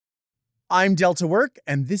I'm Delta Work,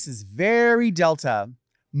 and this is Very Delta.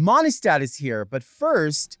 Monistat is here, but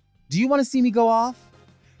first, do you want to see me go off?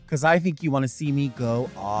 Because I think you want to see me go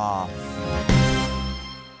off.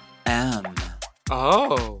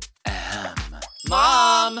 Oh.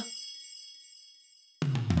 Mom!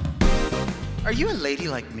 Are you a lady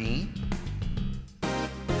like me?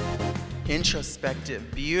 Introspective,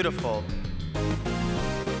 beautiful.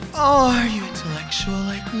 Oh, are you intellectual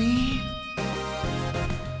like me?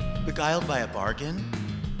 Beguiled by a bargain?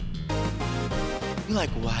 You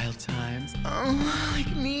like wild times? Oh,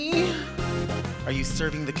 like me? Are you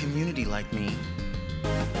serving the community like me?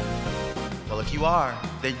 Well, if you are,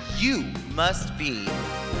 then you must be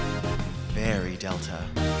very Delta.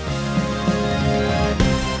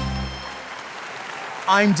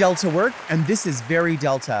 I'm Delta Work, and this is Very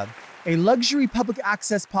Delta, a luxury public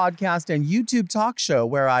access podcast and YouTube talk show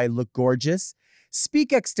where I look gorgeous,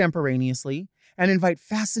 speak extemporaneously, and invite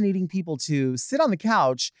fascinating people to sit on the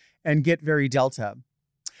couch and get Very Delta.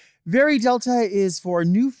 Very Delta is for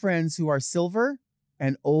new friends who are silver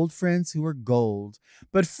and old friends who are gold.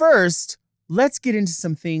 But first, let's get into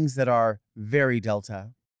some things that are very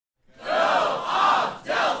Delta. Go off,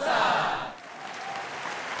 Delta!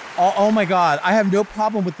 Oh my God, I have no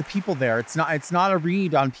problem with the people there. It's not a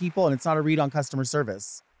read on people, and it's not a read on customer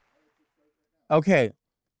service. Okay.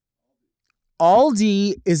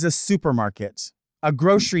 Aldi is a supermarket, a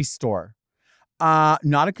grocery store,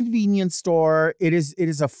 not a convenience store. It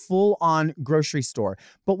is a full-on grocery store.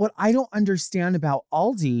 But what I don't understand about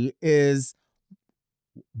Aldi is,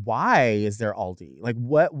 why is there Aldi? Like,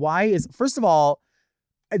 first of all,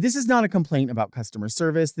 this is not a complaint about customer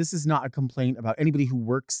service. This is not a complaint about anybody who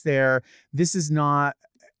works there. This is not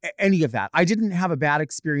any of that. I didn't have a bad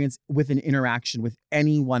experience with an interaction with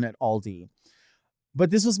anyone at Aldi. But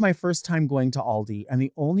this was my first time going to Aldi, and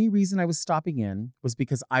the only reason I was stopping in was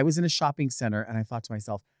because I was in a shopping center, and I thought to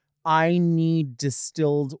myself, I need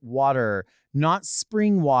distilled water, not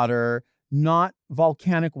spring water, not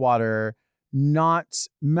volcanic water, not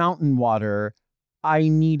mountain water. I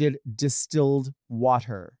needed distilled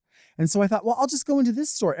water. And so I thought, well, I'll just go into this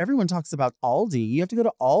store. Everyone talks about Aldi. You have to go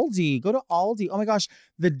to Aldi. Go to Aldi. Oh my gosh,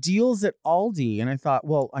 the deals at Aldi. And I thought,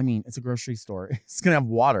 well, I mean, it's a grocery store. It's going to have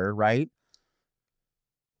water, right?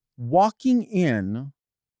 Walking in,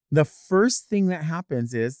 the first thing that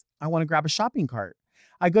happens is I want to grab a shopping cart.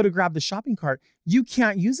 I go to grab the shopping cart. You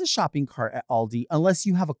can't use a shopping cart at Aldi unless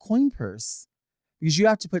you have a coin purse, because you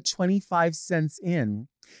have to put 25 cents in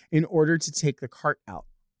order to take the cart out.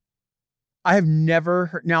 I have never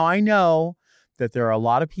heard. Now, I know that there are a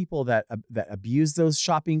lot of people that abuse those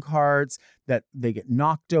shopping carts, that they get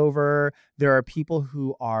knocked over. There are people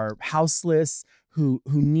who are houseless, who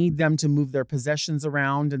need them to move their possessions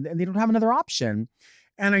around, and they don't have another option.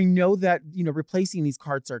 And I know that, replacing these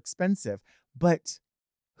carts are expensive, but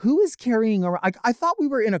who is carrying around? I thought we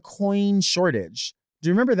were in a coin shortage. Do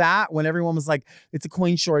you remember that, when everyone was like, it's a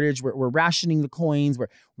coin shortage, we're rationing the coins,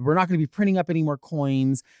 we're not going to be printing up any more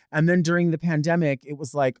coins. And then during the pandemic, it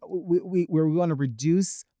was like, we want to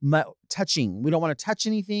reduce touching. We don't want to touch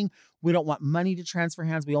anything. We don't want money to transfer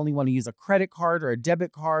hands. We only want to use a credit card or a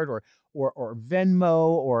debit card or Venmo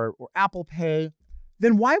or Apple Pay.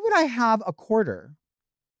 Then why would I have a quarter?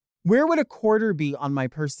 Where would a quarter be on my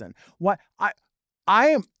person? What I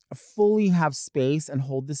am fully have space and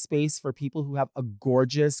hold the space for people who have a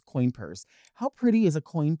gorgeous coin purse. How pretty is a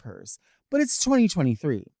coin purse? But it's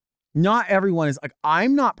 2023. Not everyone is like,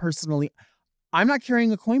 I'm not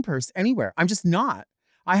carrying a coin purse anywhere. I'm just not.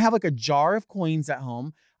 I have like a jar of coins at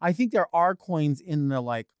home. I think there are coins in the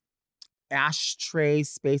like ashtray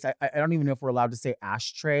space. I don't even know if we're allowed to say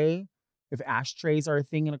ashtray, if ashtrays are a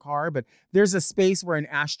thing in a car, but there's a space where an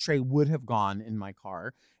ashtray would have gone in my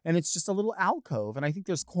car. And it's just a little alcove. And I think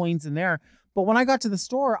there's coins in there. But when I got to the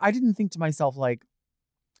store, I didn't think to myself, like,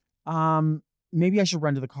 maybe I should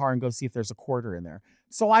run to the car and go see if there's a quarter in there.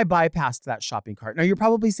 So I bypassed that shopping cart. Now, you're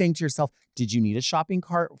probably saying to yourself, did you need a shopping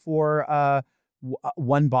cart for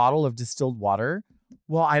one bottle of distilled water?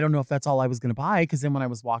 Well, I don't know if that's all I was going to buy, because then when I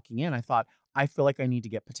was walking in, I thought, I feel like I need to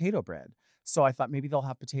get potato bread. So I thought maybe they'll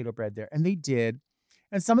have potato bread there. And they did.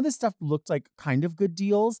 And some of this stuff looked like kind of good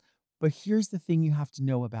deals. But here's the thing you have to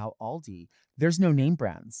know about Aldi. There's no name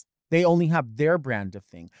brands. They only have their brand of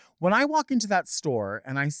thing. When I walk into that store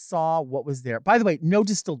and I saw what was there, by the way, no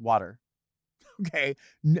distilled water. Okay.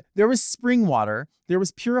 There was spring water. There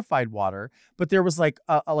was purified water, but there was like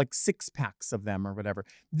 6 packs of them or whatever.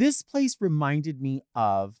 This place reminded me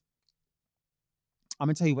of, I'm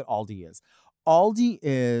going to tell you what Aldi is. Aldi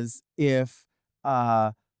is if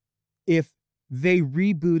they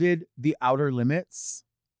rebooted The Outer Limits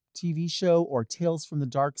TV show or Tales from the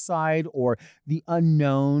Dark Side or The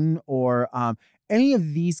Unknown or any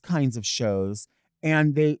of these kinds of shows,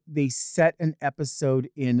 and they set an episode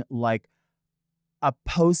in like a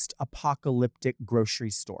post-apocalyptic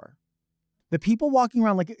grocery store. The people walking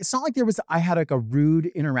around, like, it's not like I had like a rude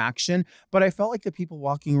interaction, but I felt like the people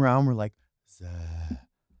walking around were like, yeah,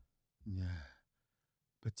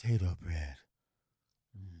 potato bread.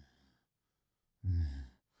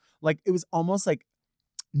 Like, it was almost like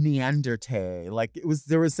Neanderthal. Like,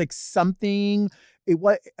 there was like something. It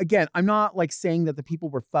was, again, I'm not like saying that the people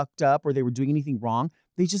were fucked up or they were doing anything wrong.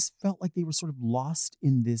 They just felt like they were sort of lost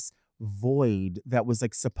in this void that was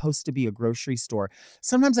like supposed to be a grocery store.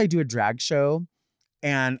 Sometimes I do a drag show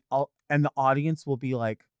and the audience will be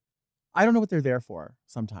like, I don't know what they're there for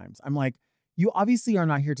sometimes. I'm like, you obviously are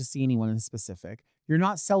not here to see anyone in specific. You're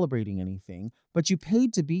not celebrating anything, but you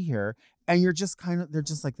paid to be here, and you're just they're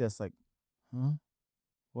just like this, like, huh?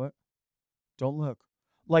 What? Don't look.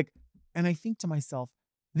 Like, and I think to myself,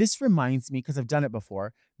 this reminds me, because I've done it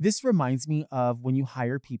before, this reminds me of when you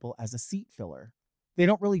hire people as a seat filler. They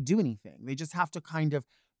don't really do anything. They just have to kind of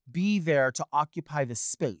be there to occupy the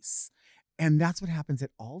space. And that's what happens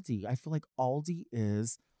at Aldi. I feel like Aldi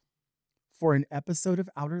is, for an episode of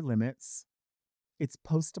Outer Limits, it's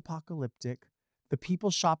post-apocalyptic. The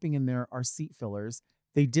people shopping in there are seat fillers.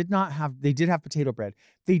 They did have potato bread.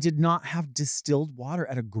 They did not have distilled water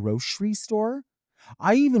at a grocery store.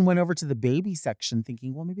 I even went over to the baby section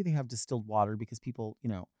thinking, well, maybe they have distilled water because people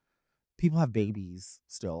have babies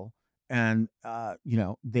still. And,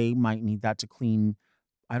 they might need that to clean,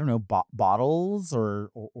 I don't know, bottles or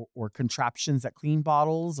contraptions that clean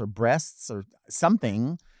bottles or breasts or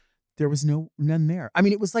something. There was none there. I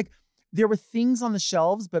mean, it was like there were things on the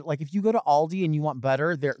shelves, but like if you go to Aldi and you want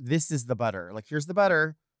butter, this is the butter. Like, here's the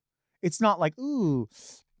butter. It's not like, ooh,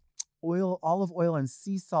 olive oil and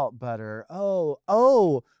sea salt butter.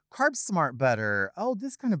 Oh, Carb Smart butter. Oh,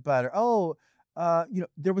 this kind of butter. Oh,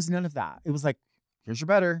 there was none of that. It was like, here's your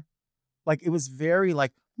butter. Like, it was very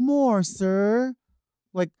like, more, sir.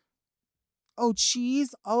 Like, oh,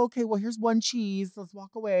 cheese. Oh, okay, well, here's one cheese. Let's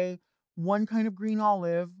walk away. One kind of green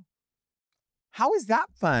olive. How is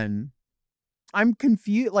that fun? I'm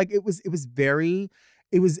confused. Like, it was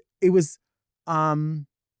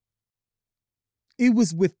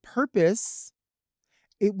with purpose.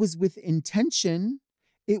 It was with intention.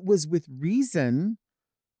 It was with reason,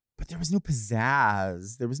 but there was no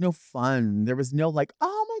pizzazz. There was no fun. There was no like,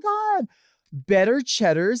 oh my God, Better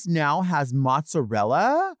Cheddar's now has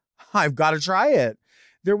mozzarella. I've got to try it.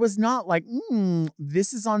 There was not like,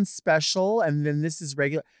 this is on special and then this is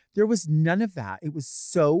regular. There was none of that. It was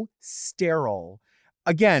so sterile.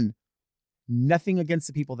 Again, nothing against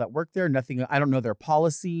the people that work there. Nothing. I don't know their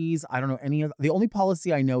policies. I don't know any of the only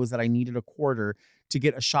policy I know is that I needed a quarter to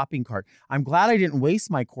get a shopping cart. I'm glad I didn't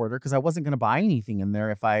waste my quarter because I wasn't going to buy anything in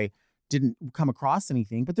there if I didn't come across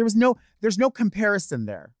anything. But there's no comparison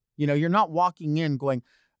there. You're not walking in going,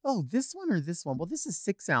 oh, this one or this one. Well, this is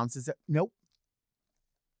 6 ounces. Nope.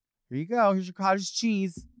 Here you go. Here's your cottage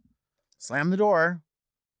cheese. Slam the door.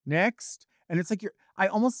 Next. And it's like I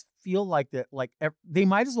almost feel like that, like they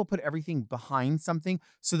might as well put everything behind something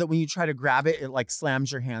so that when you try to grab it, it like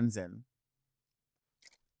slams your hands in.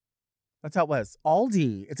 That's how it was.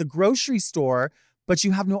 Aldi. It's a grocery store, but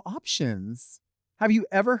you have no options. Have you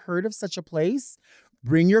ever heard of such a place?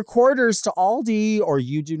 Bring your quarters to Aldi or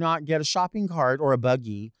you do not get a shopping cart or a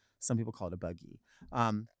buggy. Some people call it a buggy.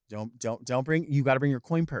 Don't bring, you got to bring your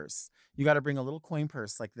coin purse. You got to bring a little coin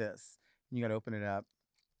purse like this. And you got to open it up.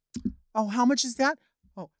 Oh, how much is that?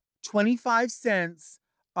 Oh, 25 cents.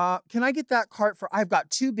 Can I get that cart I've got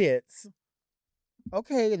 2 bits.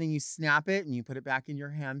 Okay. And then you snap it and you put it back in your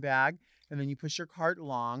handbag and then you push your cart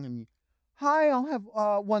along and hi, I'll have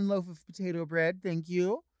 1 loaf of potato bread. Thank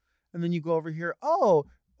you. And then you go over here. Oh,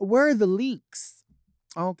 where are the leeks?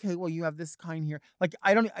 Okay, well, you have this kind here. Like,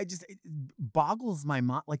 it boggles my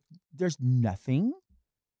mind. Like, there's nothing.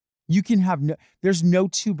 You can have there's no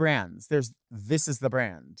 2 brands. This is the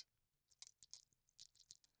brand.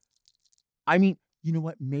 I mean, you know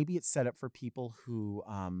what? Maybe it's set up for people who,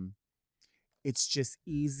 it's just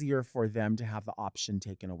easier for them to have the option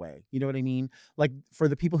taken away. You know what I mean? Like, for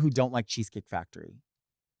the people who don't like Cheesecake Factory.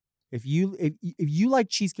 If you like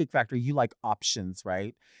Cheesecake Factory, you like options,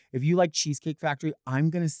 right? If you like Cheesecake Factory, I'm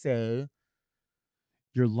going to say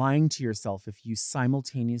you're lying to yourself if you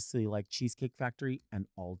simultaneously like Cheesecake Factory and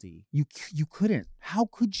Aldi. You couldn't. How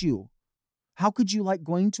could you? How could you like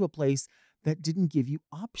going to a place that didn't give you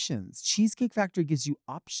options? Cheesecake Factory gives you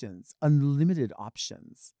options, unlimited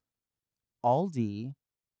options. Aldi's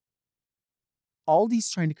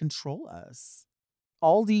trying to control us.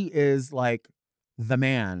 Aldi is like the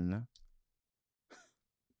man.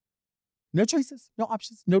 No choices, no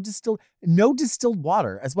options, no distilled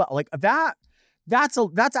water as well. Like that. That's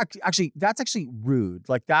actually rude.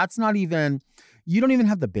 Like that's not even. You don't even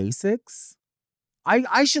have the basics.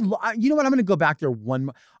 I should. You know what? I'm going to go back there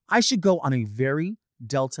I should go on a very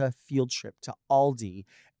Delta field trip to Aldi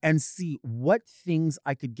and see what things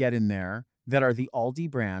I could get in there that are the Aldi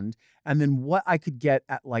brand, and then what I could get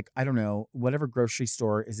at, like, I don't know, whatever grocery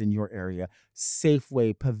store is in your area,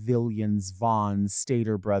 Safeway, Pavilions, Vaughn's,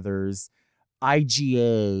 Stater Brothers,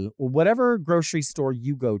 IGA, or whatever grocery store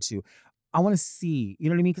you go to. I want to see, you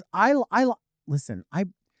know what I mean? Because listen,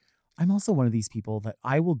 I'm also one of these people that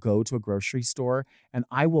I will go to a grocery store and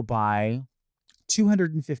I will buy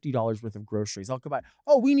 $250 worth of groceries. I'll go buy,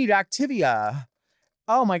 oh, we need Activia.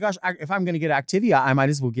 Oh my gosh, if I'm going to get Activia, I might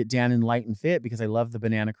as well get Dan and Light and Fit because I love the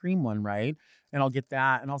banana cream one, right? And I'll get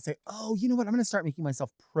that and I'll say, oh, you know what? I'm going to start making myself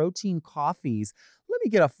protein coffees. Let me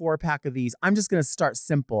get a 4-pack of these. I'm just going to start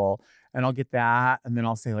simple and I'll get that. And then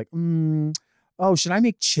I'll say like, oh, should I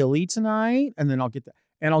make chili tonight? And then I'll get that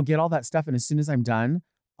and I'll get all that stuff. And as soon as I'm done,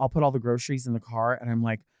 I'll put all the groceries in the car and I'm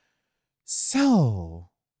like, so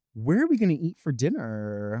where are we going to eat for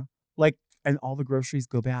dinner? Like, and all the groceries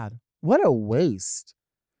go bad. What a waste.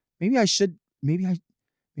 Maybe I should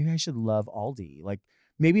love Aldi. Like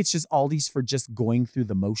maybe it's just Aldi's for just going through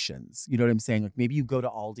the motions. You know what I'm saying? Like maybe you go to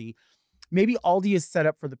Aldi. Maybe Aldi is set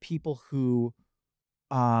up for the people who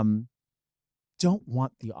don't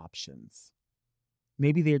want the options.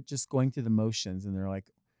 Maybe they're just going through the motions and they're like,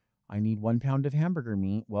 I need 1 pound of hamburger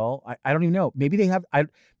meat. Well, I don't even know. Maybe they don't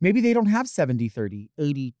have 70-30,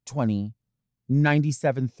 80-20,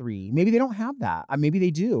 97-3. Maybe they don't have that. Maybe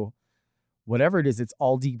they do. Whatever it is, it's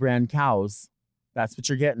Aldi brand cows. That's what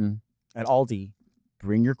you're getting at Aldi.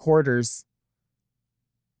 Bring your quarters.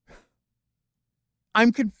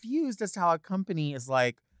 I'm confused as to how a company is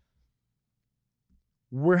like,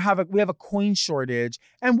 we have a coin shortage.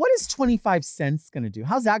 And what is 25 cents going to do?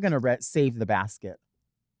 How's that going to save the basket?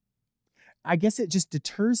 I guess it just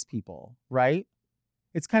deters people, right?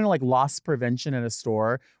 It's kind of like loss prevention at a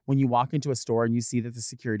store when you walk into a store and you see that the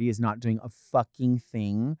security is not doing a fucking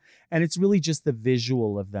thing. And it's really just the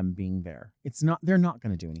visual of them being there. They're not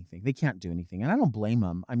going to do anything. They can't do anything. And I don't blame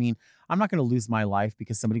them. I mean, I'm not going to lose my life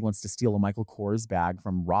because somebody wants to steal a Michael Kors bag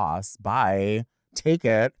from Ross. Bye. Take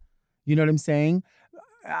it. You know what I'm saying?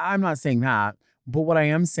 I'm not saying that. But what I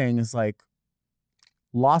am saying is like,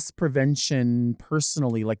 loss prevention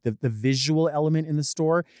personally, like the visual element in the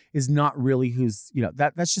store is not really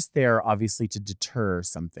that's just there obviously to deter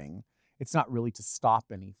something. It's not really to stop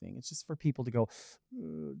anything. It's just for people to go,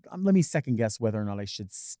 let me second guess whether or not I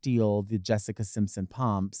should steal the Jessica Simpson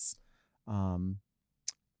pumps. Do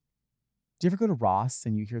you ever go to Ross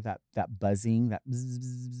and you hear that buzzing, that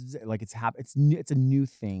bzz, like it's a new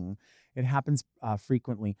thing. It happens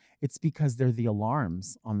frequently. It's because they're the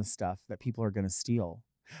alarms on the stuff that people are going to steal.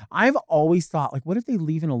 I've always thought, like, what if they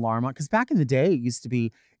leave an alarm on? Because back in the day, it used to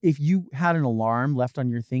be if you had an alarm left on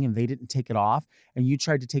your thing and they didn't take it off and you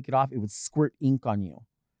tried to take it off, it would squirt ink on you.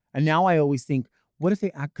 And now I always think, what if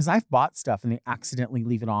they because I've bought stuff and they accidentally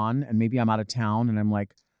leave it on and maybe I'm out of town and I'm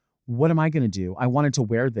like, what am I going to do? I wanted to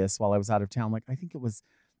wear this while I was out of town. Like, I think it was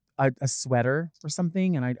a sweater or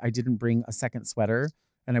something. And I didn't bring a second sweater.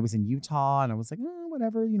 And I was in Utah and I was like,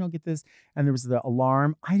 whatever, get this. And there was the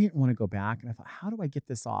alarm. I didn't want to go back. And I thought, how do I get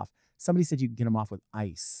this off? Somebody said you can get them off with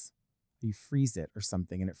ice. You freeze it or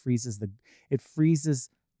something. And it freezes the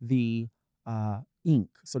ink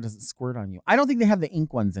so it doesn't squirt on you. I don't think they have the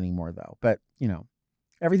ink ones anymore though. But,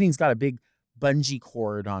 everything's got a big bungee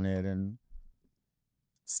cord on it. And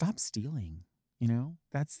stop stealing.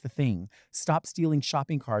 That's the thing. Stop stealing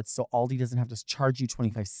shopping carts so Aldi doesn't have to charge you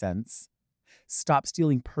 25 cents. Stop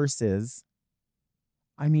stealing purses.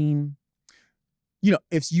 I mean,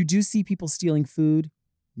 if you do see people stealing food,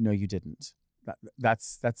 no, you didn't.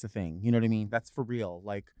 That's the thing. You know what I mean? That's for real.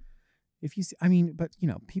 Like, if you see, but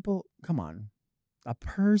people, come on. A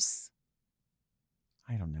purse,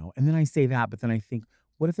 I don't know. And then I say that, but then I think,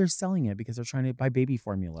 what if they're selling it because they're trying to buy baby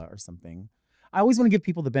formula or something? I always want to give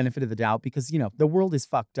people the benefit of the doubt because, the world is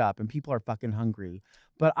fucked up and people are fucking hungry.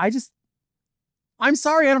 But I'm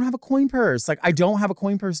sorry, I don't have a coin purse. Like, I don't have a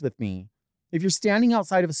coin purse with me. If you're standing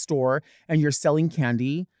outside of a store and you're selling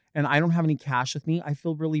candy and I don't have any cash with me, I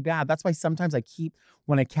feel really bad. That's why sometimes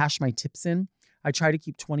when I cash my tips in, I try to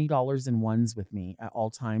keep $20 in ones with me at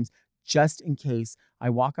all times, just in case I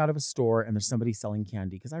walk out of a store and there's somebody selling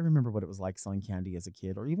candy. Because I remember what it was like selling candy as a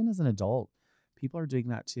kid or even as an adult. People are doing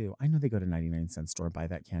that too. I know they go to 99-cent store, buy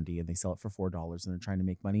that candy and they sell it for $4 and they're trying to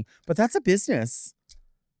make money, but that's a business.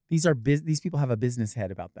 These people have a business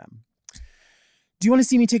head about them. Do you want to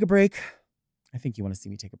see me take a break? I think you want to see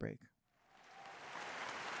me take a break.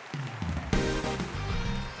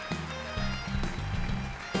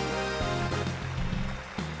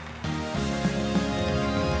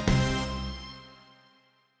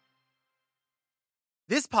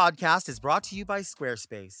 This podcast is brought to you by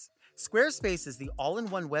Squarespace. Squarespace is the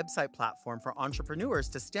all-in-one website platform for entrepreneurs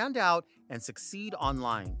to stand out and succeed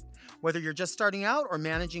online. Whether you're just starting out or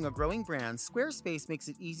managing a growing brand, Squarespace makes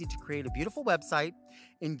it easy to create a beautiful website,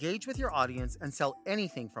 engage with your audience, and sell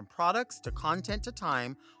anything from products to content to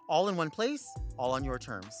time, all in one place, all on your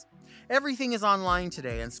terms. Everything is online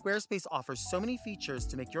today, and Squarespace offers so many features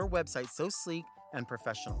to make your website so sleek and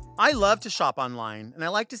professional. I love to shop online, and I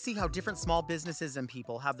like to see how different small businesses and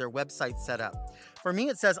people have their websites set up. For me,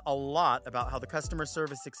 it says a lot about how the customer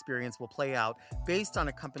service experience will play out based on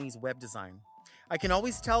a company's web design. I can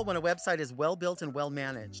always tell when a website is well built and well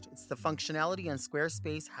managed. It's the functionality, and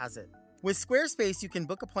Squarespace has it. With Squarespace, you can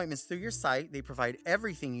book appointments through your site. They provide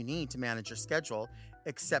everything you need to manage your schedule,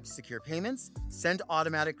 accept secure payments, send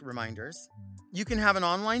automatic reminders. You can have an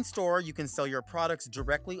online store, you can sell your products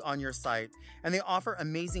directly on your site, and they offer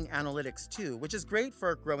amazing analytics too, which is great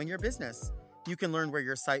for growing your business. You can learn where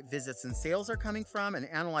your site visits and sales are coming from and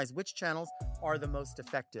analyze which channels are the most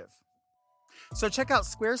effective. So check out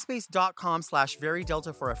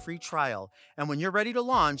squarespace.com/VeryDelta for a free trial. And when you're ready to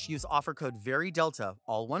launch, use offer code VeryDelta,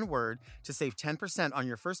 all one word, to save 10% on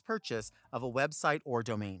your first purchase of a website or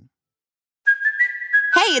domain.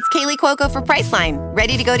 Hey, it's Kaylee Cuoco for Priceline.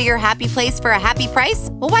 Ready to go to your happy place for a happy price?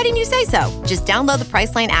 Well, why didn't you say so? Just download the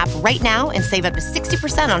Priceline app right now and save up to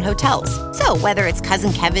 60% on hotels. So whether it's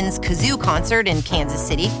Cousin Kevin's Kazoo Concert in Kansas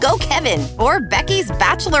City, go Kevin, or Becky's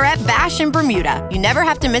Bachelorette Bash in Bermuda, you never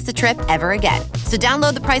have to miss a trip ever again. So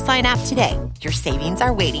download the Priceline app today. Your savings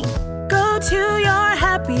are waiting. Go to your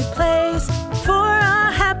happy place for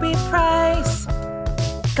a happy price.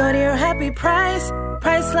 Go to your happy price,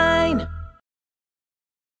 Priceline.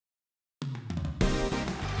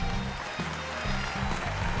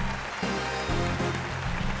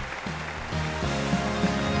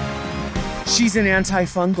 She's an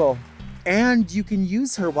antifungal, and you can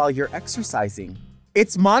use her while you're exercising.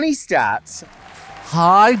 It's Monistat.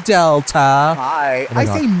 Hi, Delta. Hi. Oh my I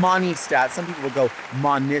God. say Monistat. Some people would go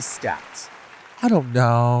Monistat. I don't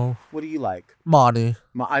know. What do you like? Money.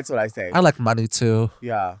 That's what I say. I like money too.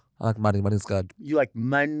 Yeah. I like money. Money's good. You like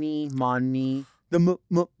money. The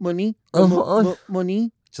money?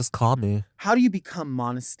 Money? Just call me. How do you become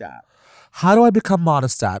Monistat? How do I become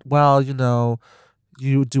Monistat? Well,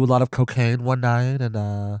 you do a lot of cocaine one night, and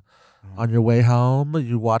on your way home,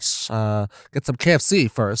 you watch, get some KFC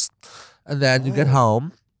first, and then you get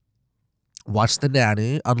home, watch The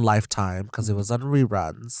Nanny on Lifetime because it was on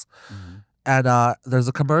reruns, and there's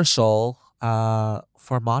a commercial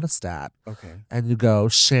for Monistat, Okay. and you go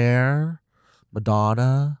Cher,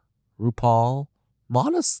 Madonna, RuPaul,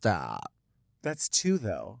 Monistat. That's two,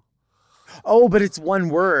 though. Oh, but it's one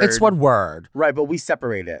word. It's one word. Right, but we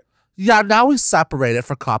separate it. Yeah, now we separate it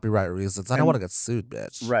for copyright reasons. I don't And- want to get sued,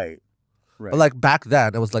 bitch. Right. But like back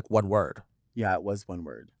then, it was like one word. Yeah, it was one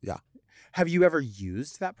word. Yeah. Have you ever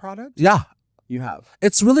used that product? Yeah, You have.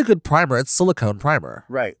 it's really good primer. It's silicone primer.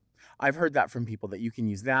 Right. I've heard that from people that you can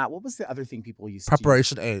use that. What was the other thing people used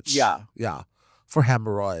Preparation H. Yeah. Yeah. For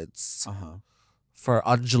hemorrhoids. to use? Uh-huh. For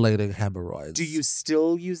undulating hemorrhoids. Do you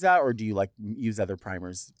still use that, or do you like use other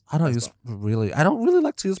primers? I don't as really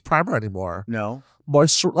like to use primer anymore. No?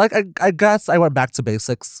 Moisture, like I guess I went back to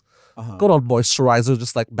basics. Uh-huh. Good old moisturizer,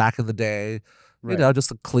 just like back in the day. Right. You know,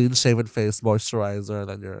 just a clean shaven face moisturizer, and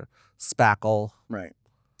then your spackle. Right.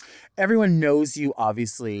 Everyone knows you,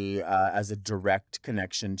 obviously, as a direct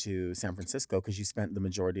connection to San Francisco because you spent the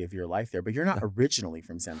majority of your life there, but you're not originally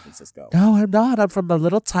from San Francisco. No, I'm not. I'm from a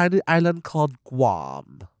little tiny island called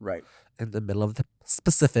Guam, Right. in the middle of the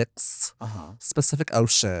Pacifics, Uh-huh. Pacific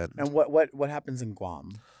Ocean. And what happens in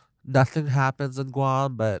Guam? Nothing happens in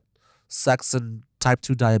Guam but sex and type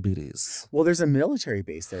 2 diabetes. Well, there's a military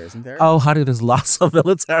base there, isn't there? Oh, honey, there's lots of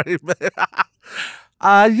military.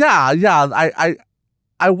 Yeah.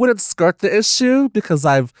 I wouldn't skirt the issue because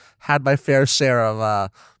I've had my fair share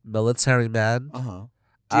of military men. Uh-huh.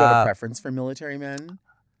 Do you have a Uh, preference for military men?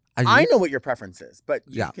 I I used- know what your preference is, but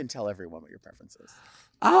you Yeah. can tell everyone what your preference is.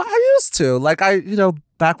 I used to. Like,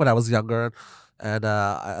 back when I was younger, and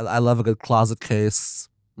I love a good closet case.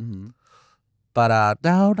 Mm-hmm. But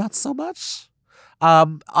no, not so much.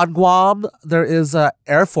 On Guam, there is a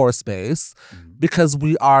Air Force base because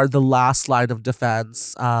we are the last line of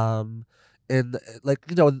defense in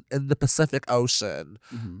the Pacific Ocean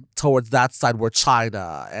Mm-hmm. towards that side where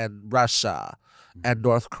China and Russia and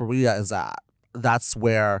North Korea is at. That's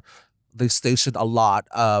where they station a lot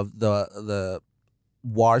of the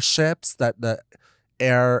warships, that the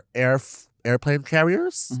airplane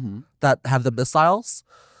carriers that have the missiles.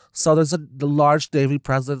 So there's the large Navy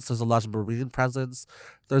presence, there's a large Marine presence,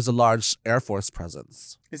 there's a large Air Force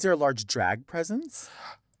presence. Is there a large drag presence?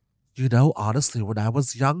 You know, honestly, when I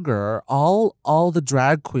was younger, all the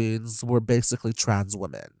drag queens were basically trans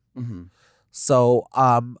women. Mm-hmm. So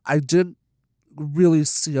I didn't really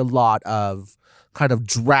see a lot of kind of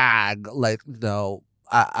drag, like, you know,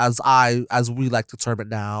 as we like to term it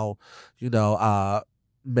now, you know,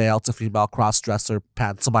 male to female cross-dresser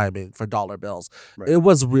pantomiming for dollar bills. Right. It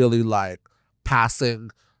was really like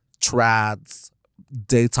passing, trans,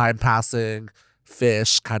 daytime passing,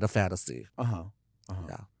 fish kind of fantasy. Yeah.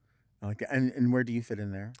 I like it. And where do you fit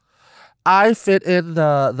in there? I fit in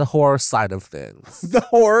the horror side of things. The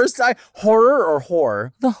horror side? Horror or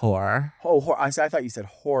horror? The horror. Oh, I thought you said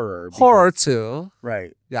horror. Horror too.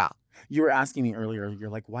 Right. Yeah. You were asking me earlier, you're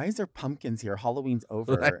like, why is there pumpkins here? Halloween's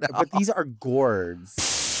over. But these are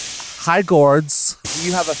gourds. Hi, gourds. Do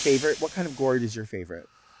you have a favorite? What kind of gourd is your favorite?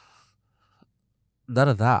 None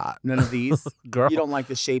of that. None of these? Girl. You don't like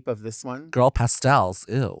the shape of this one? Girl, pastels.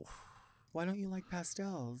 Ew. Why don't you like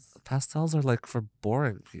pastels? Pastels are like for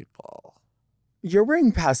boring people. You're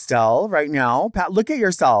wearing pastel right now. Look at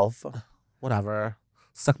yourself. Whatever.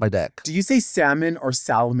 Suck my dick. Do you say salmon or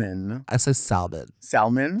salmon? I say salmon.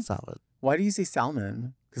 Salmon? Salmon. Why do you say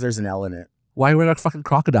salmon? Because there's an L in it. Why are you wearing a fucking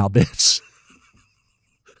crocodile, bitch?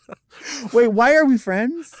 Wait, why are we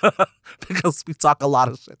friends? Because we talk a lot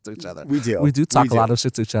of shit to each other. We do. We do talk a lot of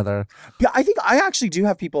shit to each other. Yeah, I think I actually do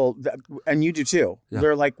have people, and you do too. Yeah.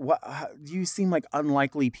 They're like, "What? You seem like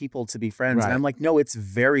unlikely people to be friends." Right. And I'm like, no, it's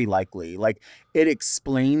very likely. Like, it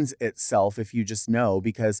explains itself if you just know,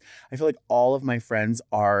 because I feel like all of my friends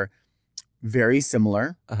are very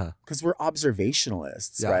similar because we're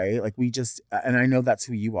observationalists, right? Like, we just, and I know that's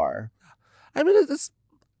who you are. I mean,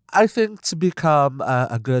 I think to become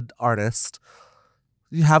a good artist,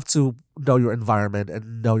 you have to know your environment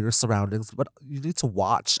and know your surroundings, but you need to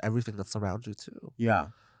watch everything that's around you too. Yeah.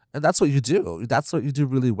 And that's what you do. That's what you do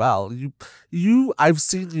really well. I've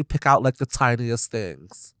seen you pick out like the tiniest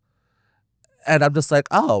things. And I'm just like,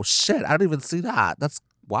 oh shit, I didn't even see that. That's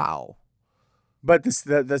wow. But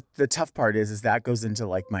the tough part is that goes into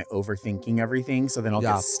like my overthinking everything. So then I'll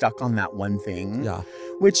get stuck on that one thing. Yeah.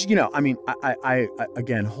 Which, you know, I mean, I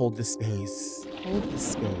again, hold the space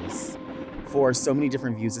for so many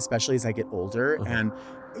different views, especially as I get older. And,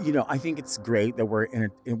 you know, I think it's great that we're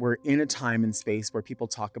in a time and space where people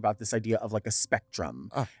talk about this idea of like a spectrum.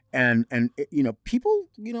 And you know, people,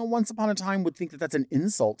 you know, once upon a time would think that that's an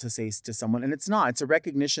insult to say to someone, and it's not. It's a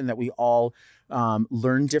recognition that we all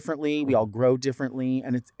learn differently, we all grow differently,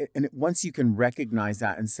 and once you can recognize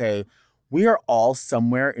that and say, we are all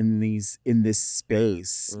somewhere in this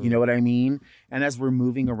space, you know what I mean? And as we're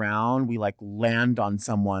moving around, we like land on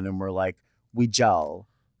someone, and we're like, we gel.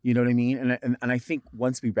 You know what I mean? And I think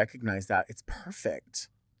once we recognize that, it's perfect.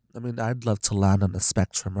 I mean, I'd love to land on the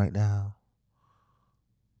spectrum right now.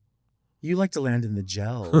 You like to land in the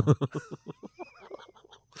gel.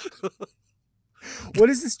 What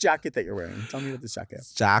is this jacket that you're wearing? Tell me about this jacket.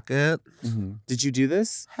 Jacket? Mm-hmm. Did you do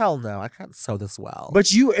this? Hell no, I can't sew this well.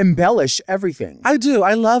 But you embellish everything. I do.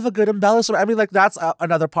 I love a good embellishment. I mean, like, that's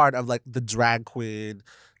another part of like the drag queen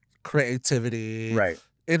creativity. Right.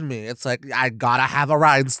 In me, it's like I gotta have a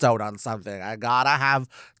rhinestone on something. I gotta have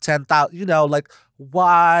 10,000. You know, like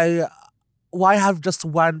why have just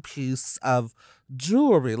one piece of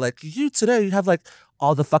jewelry? Like you today, you have like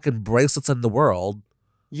all the fucking bracelets in the world.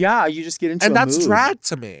 Yeah, you just get into and a that's mood. drag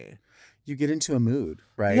to me. You get into a mood,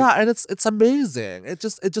 right? Yeah, and it's amazing. It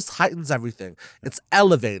just heightens everything. It's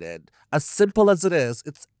elevated. As simple as it is,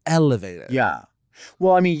 it's elevated. Yeah.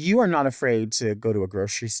 Well, I mean, you are not afraid to go to a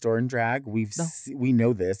grocery store and drag. We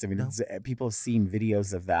know this. I mean, people have seen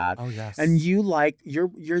videos of that. Oh yes. And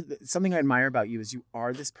you're something I admire about you is you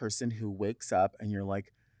are this person who wakes up and you're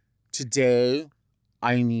like, today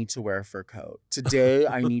I need to wear a fur coat. Today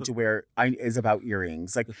I need to wear is about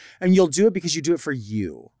earrings. Like, and you'll do it because you do it for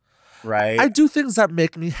you, right? I do things that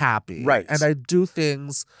make me happy, right? And I do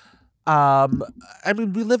things. I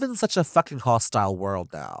mean, we live in such a fucking hostile world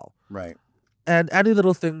now, right? And any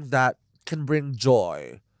little thing that can bring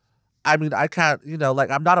joy. I mean, I can't, you know,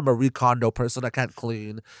 like I'm not a Marie Kondo person. I can't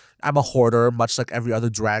clean. I'm a hoarder, much like every other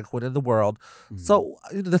drag queen in the world. Mm-hmm. So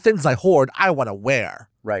you know, the things I hoard, I want to wear.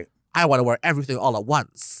 Right. I want to wear everything all at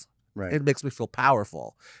once. Right. It makes me feel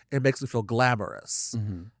powerful. It makes me feel glamorous.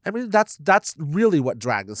 Mm-hmm. I mean, that's really what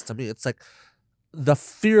drag is to me. It's like the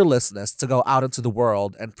fearlessness to go out into the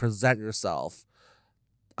world and present yourself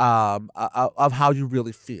of how you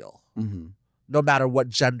really feel. Mm-hmm. No matter what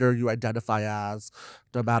gender you identify as,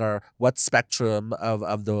 no matter what spectrum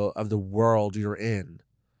of the world you're in,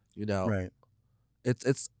 you know. Right.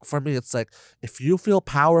 It's for me, it's like if you feel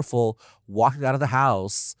powerful walking out of the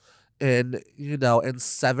house in, you know, in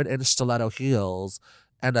 7-inch stiletto heels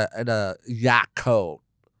and a yak coat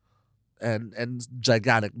and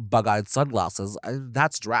gigantic bug-eyed sunglasses,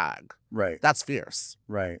 that's drag. Right. That's fierce.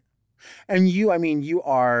 Right. And you, I mean, you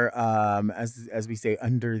are, as we say,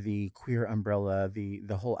 under the queer umbrella,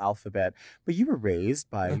 the whole alphabet. But you were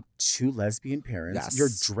raised by two lesbian parents. Yes. Your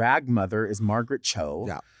drag mother is Margaret Cho.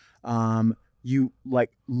 Yeah. You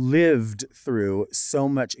like lived through so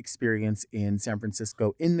much experience in San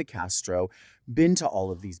Francisco, in the Castro, been to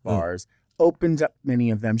all of these bars. Opened up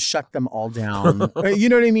many of them, shut them all down. You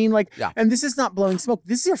know what I mean? Like, Yeah. and this is not blowing smoke.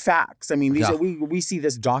 These are facts. I mean, these Yeah. are we see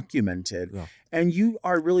this documented. Yeah. And you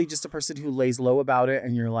are really just a person who lays low about it.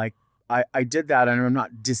 And you're like, I did that, and I'm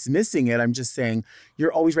not dismissing it. I'm just saying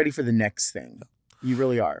you're always ready for the next thing. You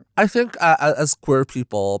really are. I think as queer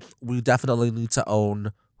people, we definitely need to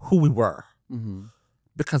own who we were Mm-hmm.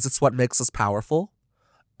 because it's what makes us powerful.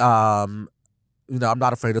 You know, I'm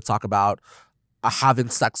not afraid to talk about having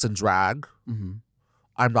sex in drag. Mm-hmm.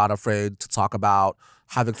 I'm not afraid to talk about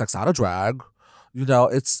having sex out of drag. You know,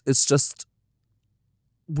 it's just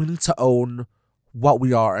we need to own what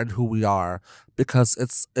we are and who we are because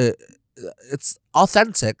it's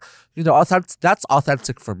authentic. You know, that's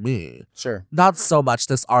authentic for me. Sure. Not so much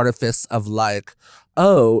this artifice of like,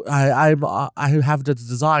 oh, I have the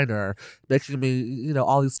designer making me, you know,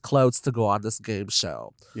 all these clothes to go on this game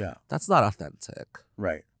show. Yeah. That's not authentic.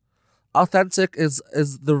 Right. Authentic is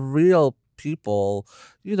the real people.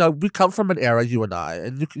 You know, we come from an era, you and I,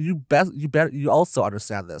 and you also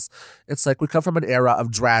understand this. It's like we come from an era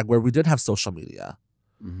of drag where we didn't have social media,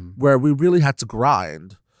 Mm-hmm. where we really had to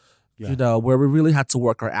grind. Yeah. You know, where we really had to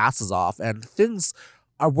work our asses off, and things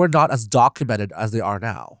were not as documented as they are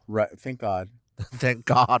now. Right. Thank God. Thank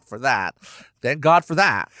God for that. Thank God for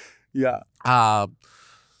that. Yeah.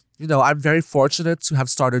 You know, I'm very fortunate to have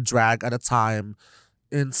started drag at a time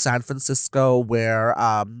in San Francisco where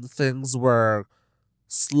things were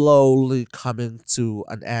slowly coming to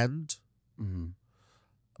an end, Mm-hmm.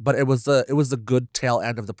 but it was a good tail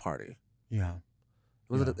end of the party. Yeah.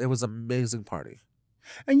 It was an amazing party.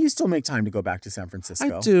 And you still make time to go back to San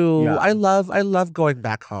Francisco. I do. Yeah. I love going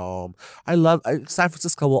back home. San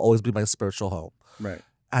Francisco will always be my spiritual home. Right.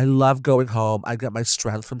 I love going home. I get my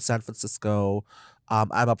strength from San Francisco. I'm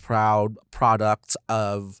a proud product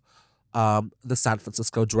of the San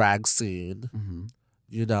Francisco drag scene. Mm-hmm.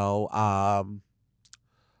 You know,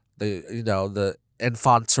 the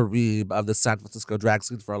enfant terrible of the San Francisco drag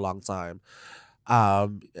scene for a long time.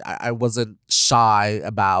 I wasn't shy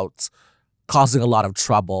about causing a lot of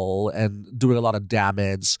trouble and doing a lot of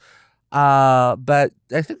damage. But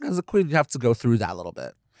I think as a queen, you have to go through that a little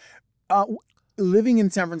bit. Living in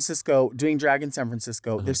San Francisco, doing drag in San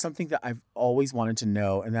Francisco, Uh-huh. there's something that I've always wanted to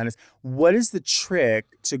know, and that is, what is the trick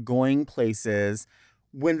to going places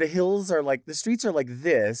when the hills are like, the streets are like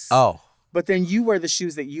this, Oh, but then you wear the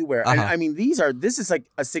shoes that you wear. And Uh-huh. I mean, this is like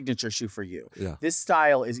a signature shoe for you. yeah. This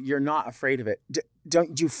style is, you're not afraid of it.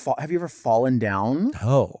 Don't you fall? Have you ever fallen down?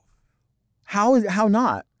 Oh. How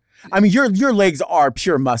not? I mean, your legs are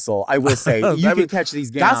pure muscle. I will say you I can mean, catch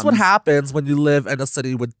these gams. That's what happens when you live in a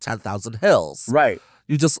city with 10,000 hills. Right.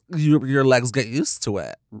 Your legs get used to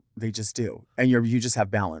it. They just do, and you just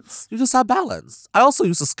have balance. You just have balance. I also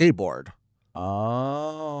used to skateboard.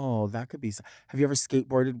 Oh, that could be. Have you ever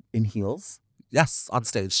skateboarded in heels? Yes, on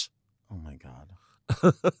stage. Oh my God.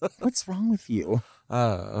 What's wrong with you?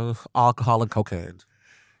 Alcohol and cocaine.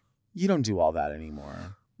 You don't do all that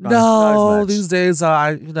anymore. Not as No, much. these days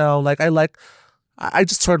I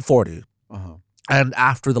just turned 40. Uh-huh. And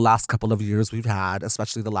after the last couple of years we've had,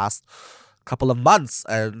 especially the last couple of months,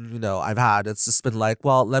 and it's just been like,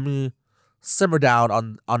 well, let me simmer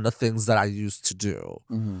down on the things that I used to do.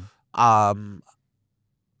 Mm-hmm.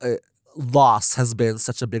 Loss has been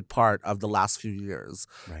such a big part of the last few years.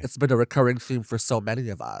 Right. It's been a recurring theme for so many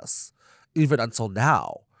of us, even until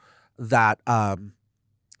now, that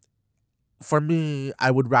for me,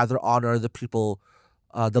 I would rather honor the people,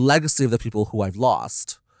 the legacy of the people who I've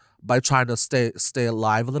lost by trying to stay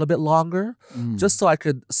alive a little bit longer, Mm. just so I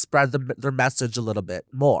could spread their message a little bit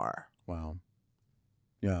more. Wow.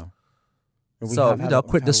 Yeah. And we So, have had a- we've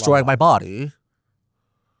quit had a lot destroying of my loss. body.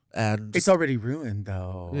 And It's already ruined,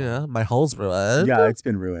 though. yeah, my hole's ruined. Yeah, it's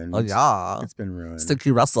been ruined. Oh yeah. It's been ruined.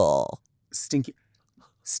 Stinky Russell.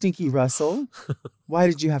 Stinky Russell? Why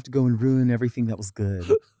did you have to go and ruin everything that was good?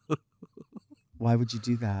 Why would you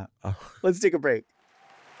do that? Oh. Let's take a break.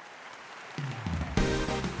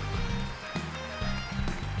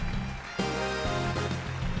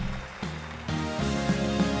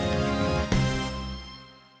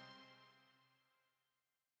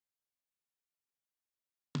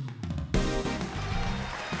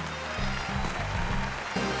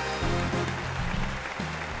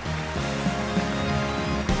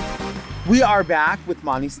 We are back with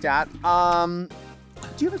Moni Stat. Do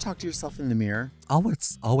you ever talk to yourself in the mirror?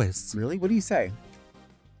 Always. Really? What do you say?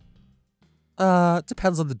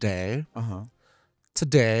 Depends on the day. Uh-huh.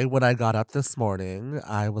 Today, when I got up this morning,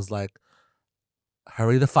 I was like,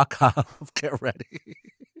 hurry the fuck up, get ready.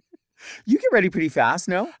 You get ready pretty fast,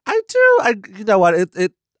 no? I do. You know what?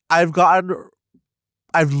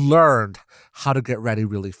 I've learned how to get ready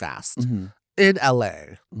really fast Mm-hmm. in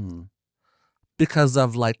LA Mm-hmm. because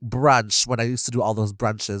of like brunch, when I used to do all those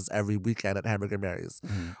brunches every weekend at Hamburger Mary's.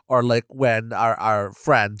 Mm-hmm. Or like when our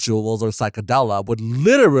friend Jules or Psychedella would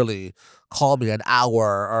literally call me an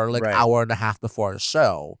hour or like Right. hour and a half before a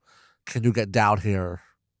show. Can you get down here?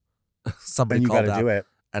 Somebody And you called got to out, do it.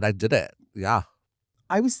 and I did it. Yeah.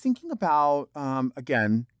 I was thinking about,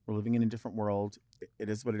 again, we're living in a different world. It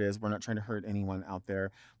is what it is. We're not trying to hurt anyone out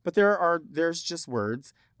there. But there's just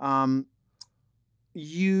words.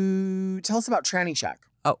 You tell us about Tranny Shack.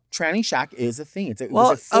 Oh. Tranny Shack is a thing. It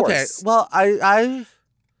was a force. Okay. Well, I'm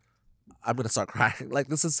gonna start crying. Like,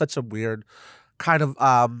 this is such a weird kind of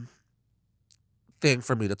thing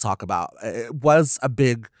for me to talk about. It was a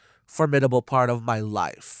big, formidable part of my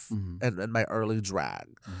life Mhm. and my early drag.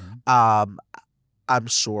 Mhm. I'm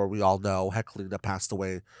sure we all know Heclina passed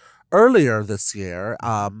away earlier this year.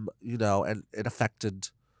 You know, and it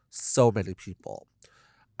affected so many people.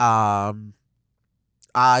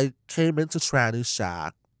 I came into Tranny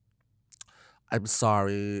Shack. I'm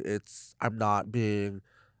sorry. I'm not being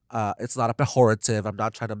it's not a pejorative. I'm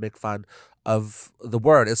not trying to make fun of the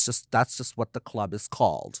word. That's just what the club is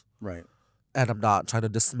called. Right. And I'm not trying to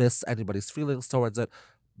dismiss anybody's feelings towards it,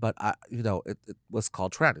 but it was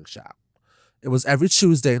called Tranny Shack. It was every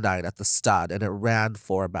Tuesday night at the Stud, and it ran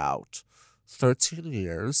for about 13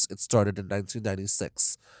 years. It started in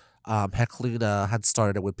 1996. Heclina had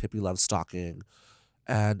started it with Pippi Lovestocking,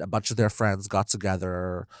 and a bunch of their friends got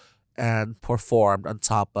together and performed on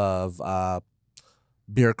top of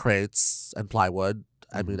beer crates and plywood.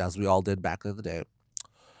 I mean, as we all did back in the day.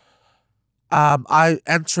 I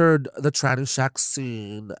entered the Tranny Shack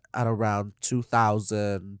scene at around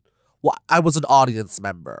 2000. Well, I was an audience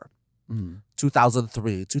member. Mhm.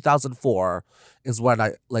 2003, 2004 is when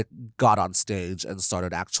I like got on stage and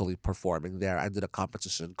started actually performing there. I did a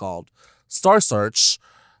competition called Star Search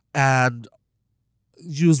and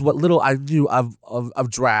used what little I knew of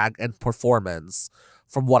drag and performance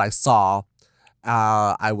from what I saw.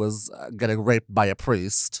 I was getting raped by a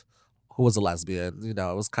priest who was a lesbian. You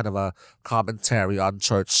know, it was kind of a commentary on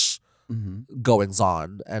church Mhm. goings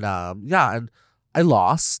on. And and I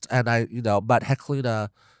lost, and but Heclina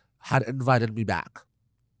had invited me back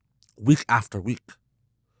week after week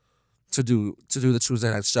to do the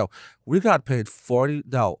Tuesday night show. We got paid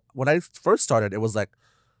when I first started, it was like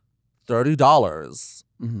 $30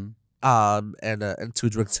 Mhm. and 2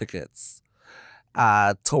 drink tickets.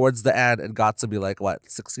 Towards the end, it got to be like what,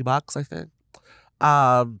 $60, I think.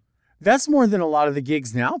 That's more than a lot of the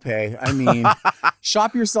gigs now pay. I mean,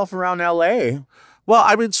 shop yourself around LA. Well,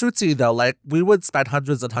 I mean, truthfully though, like we would spend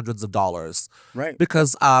hundreds and hundreds of dollars Right.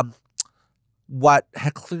 because what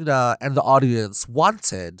Heclina and the audience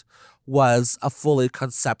wanted was a fully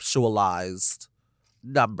conceptualized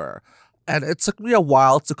number. And it took me a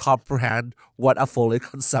while to comprehend what a fully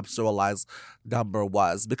conceptualized number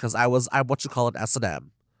was because I'm what you call an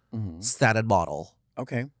S&M, Mhm. standard model.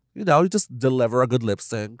 Okay. You know, you just deliver a good lip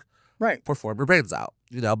sync, Right. perform your brains out,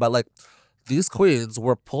 but like these queens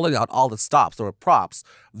were pulling out all the stops. There were props,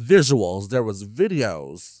 visuals, there was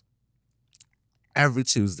videos every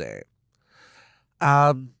Tuesday.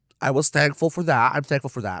 I was thankful for that. I'm thankful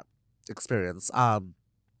for that experience.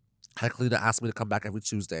 Heclina asked me to come back every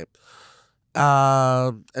Tuesday.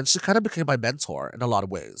 And she kind of became my mentor in a lot of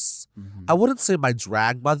ways. Mhm. I wouldn't say my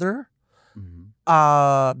drag mother,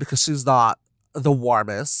 Mhm. because she's not the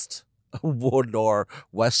warmest, nor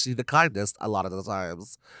was she the kindest a lot of the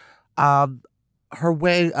times. Her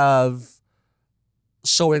way of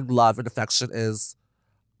showing love and affection is,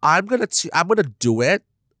 I'm gonna do it,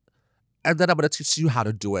 and then I'm gonna teach you how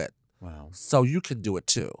to do it, Wow. so you can do it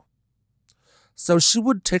too. So she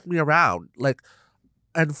would take me around, like,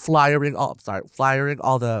 and flyering all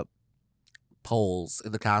the poles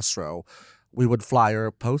in the Castro. We would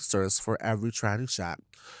flyer posters for every Tranny Shack.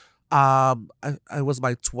 I was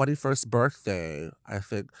my 21st birthday, I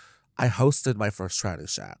think. I hosted my first Tranny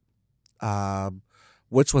Shack.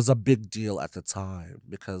 which was a big deal at the time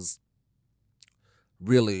because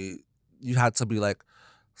really you had to be like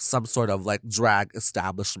some sort of like drag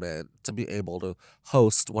establishment to be able to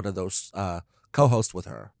host one of those co-host with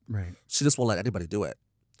her. Right. She just won't let anybody do it.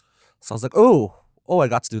 So I was like, oh, I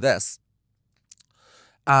got to do this.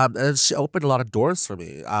 And she opened a lot of doors for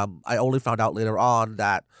me. I only found out later on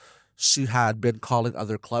that she had been calling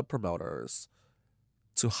other club promoters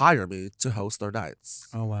to hire me to host their nights.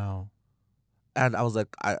 Oh, wow. And I was like,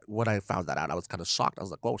 when I found that out, I was kind of shocked. I was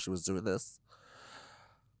like, oh, she was doing this.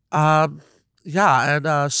 Yeah,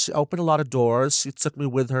 and she opened a lot of doors. She took me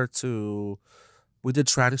with her to, we did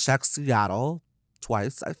Tranny Shack Seattle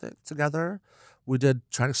twice, I think, together. We did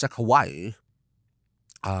Tranny Shack Hawaii.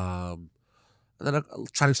 And then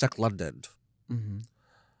Tranny Shack London. Mm-hmm.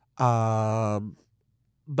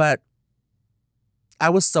 But I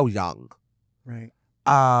was so young. Right.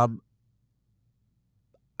 I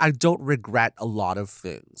don't regret a lot of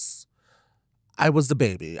things. I was the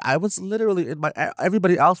baby. I was literally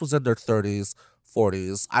everybody else was in their 30s,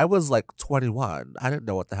 40s. I was like 21. I didn't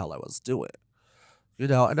know what the hell I was doing.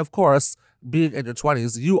 And of course, being in your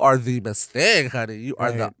 20s, you are the best thing, honey. You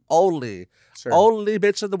are the Right. only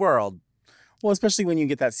bitch in the world. Well, especially when you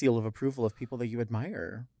get that seal of approval of people that you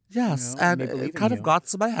admire. Yes, and and they believe it in kind of you. got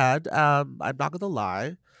to my head. I'm not gonna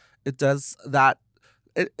lie. It does that.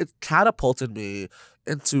 It catapulted me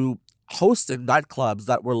into hosting nightclubs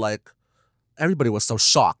that were like, everybody was so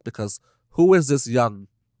shocked because who is this young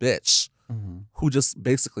bitch Mm-hmm. who just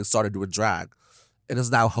basically started doing drag and is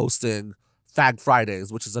now hosting Fag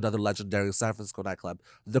Fridays, which is another legendary San Francisco nightclub.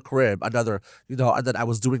 The Crib, another, and then I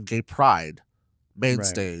was doing Gay Pride main Right.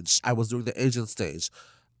 stage. I was doing the Asian stage.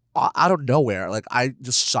 Out of nowhere, like I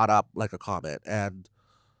just shot up like a comet, and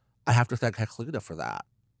I have to thank Heclina for that.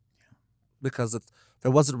 Because if it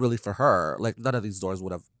wasn't really for her, like none of these doors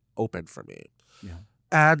would have opened for me. Yeah.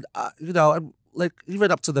 And and like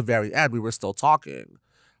even up to the very end, we were still talking,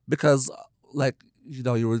 because like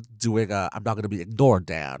you were doing I'm Not Gonna Be Ignored,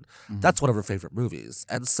 Dan. Mhm. That's one of her favorite movies,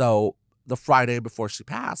 and so the Friday before she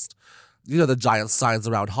passed, the giant signs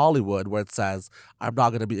around Hollywood where it says "I'm Not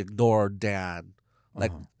Gonna Be Ignored, Dan."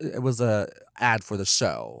 Like it was a ad for the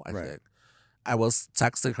show, I Right. think. I was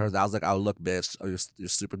texting her that I was like, "Oh look, bitch, your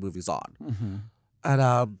stupid movie's on," Mm-hmm. and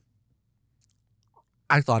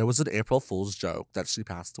I thought it was an April Fool's joke that she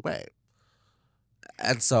passed away.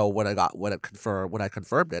 And so when I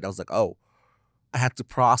confirmed it, I was like, oh, I had to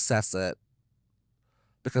process it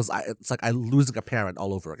because it's like I'm losing a parent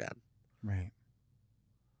all over again. Right.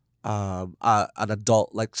 An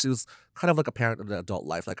adult, like she was kind of like a parent in an adult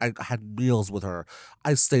life. Like I had meals with her.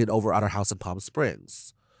 I stayed over at her house in Palm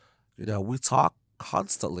Springs. We talk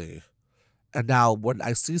constantly. And now when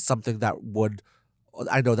I see something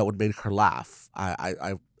I know that would make her laugh,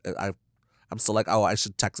 I'm still like, oh, I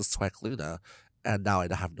should text this to Heclina, and now I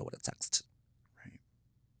have no one to text. Right.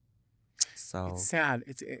 So It's sad.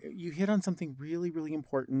 You hit on something really, really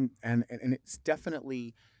important, and it's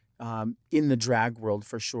definitely in the drag world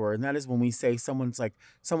for sure. And that is when we say someone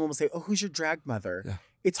will say, "Oh, who's your drag mother?" Yeah.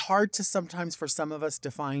 It's hard to sometimes for some of us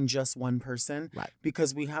define just one person, Right.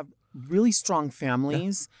 because we have really strong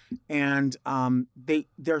families, and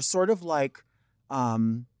they're sort of like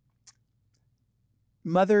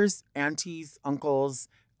mothers, aunties, uncles,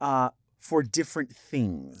 for different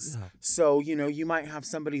things. Yeah. So, you might have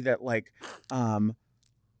somebody that like, I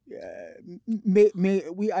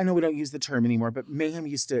know we don't use the term anymore, but Mayhem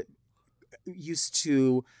used to,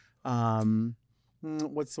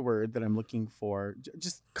 what's the word that I'm looking for?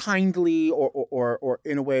 Just kindly or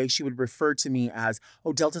in a way she would refer to me as,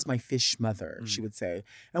 "Oh, Delta's my fish mother," she would say.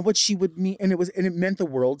 And what she would mean, and it meant the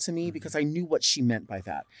world to me, because I knew what she meant by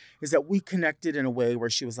that, is that we connected in a way where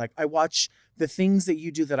she was like, "I watch the things that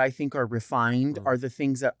you do that I think are refined are the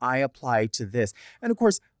things that I apply to this." And of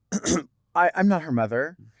course, I'm not her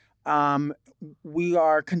mother. We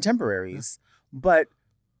are contemporaries, but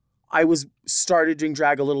I started doing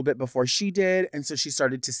drag a little bit before she did, and so she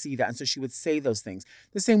started to see that, and so she would say those things.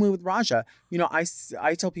 The same way with Raja.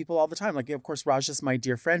 I tell people all the time, like, of course, Raja's my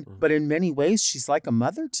dear friend, but in many ways, she's like a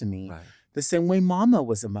mother to me. Right. The same way Mama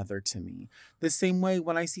was a mother to me. The same way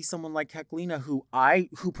when I see someone like Heclina,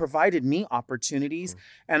 who provided me opportunities,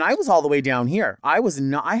 and I was all the way down here. I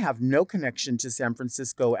have no connection to San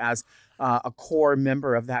Francisco as a core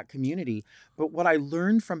member of that community. But what I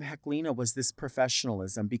learned from Heclina was this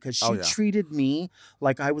professionalism, because she treated me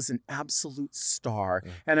like I was an absolute star.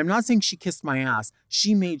 Yeah. And I'm not saying she kissed my ass.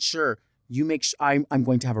 She made sure I'm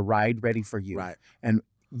going to have a ride ready for you. Right. And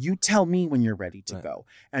you tell me when you're ready to Right. go,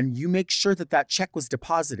 and you make sure that check was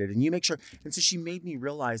deposited, and you make sure. And so she made me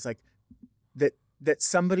realize like that that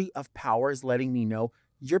somebody of power is letting me know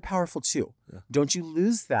you're powerful too. Yeah. Don't you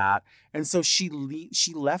lose that. And so she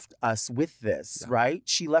left us with this, right?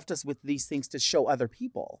 She left us with these things to show other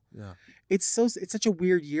people. Yeah. It's such a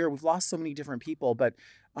weird year. We've lost so many different people, but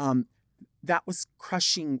that was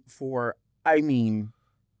crushing for, I mean,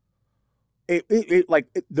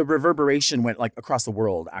 the reverberation went like across the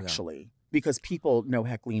world actually, because people know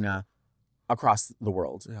Heclina across the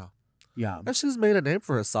world. Yeah. Yeah. And she's made a name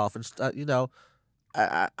for herself, and you know,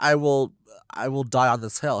 I will die on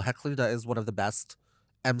this hill. Heclina is one of the best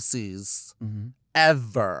MCs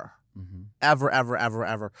ever,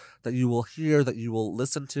 ever that you will hear, that you will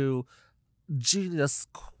listen to. Genius,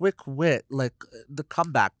 quick wit, like the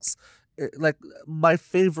comebacks. Like my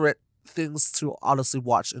favorite things to honestly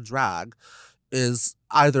watch in drag is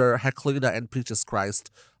either Heclina and Peaches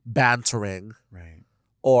Christ bantering, right,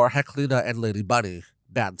 or Heclina and Lady Bunny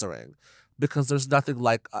bantering. Because there's nothing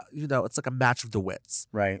like, you know, it's like a match of the wits.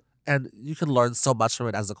 Right. And you can learn so much from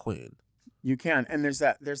it as a queen. You can. And there's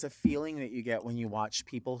a feeling that you get when you watch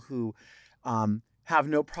people who have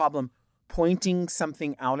no problem pointing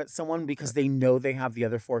something out at someone because they know they have the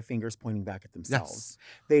other four fingers pointing back at themselves.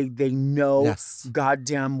 Yes. They know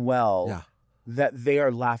goddamn well that they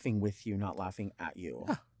are laughing with you, not laughing at you.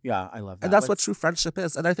 Yeah. Yeah, I love that. And that's what true friendship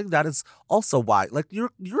is. And I think that is also why, like,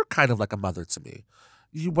 you're kind of like a mother to me.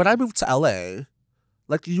 When I moved to LA,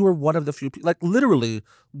 like, you were one of the few people, like, literally,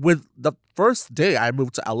 with the first day I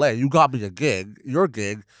moved to LA, you got me your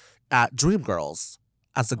gig at Dreamgirls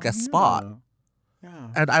as a guest spot. Yeah.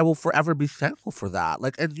 And I will forever be thankful for that.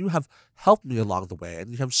 Like, and you have helped me along the way,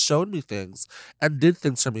 and you have shown me things and did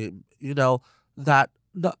things for me, you know, that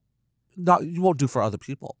not you won't do for other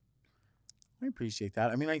people. I appreciate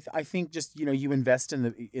that. I mean, I think just, you know, you invest in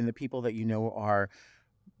the people that you know are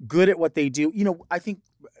good at what they do. You know, I think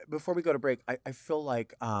before we go to break, I feel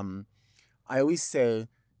like I always say,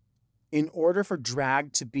 in order for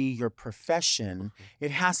drag to be your profession,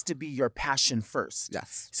 it has to be your passion first.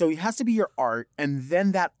 Yes. So it has to be your art, and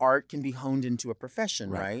then that art can be honed into a profession,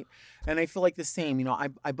 right? And I feel like the same. You know,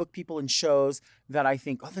 I book people in shows that I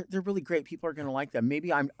think, oh, they're really great. People are going to like them.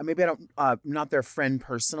 Maybe I don't, not their friend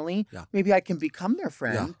personally. Yeah. Maybe I can become their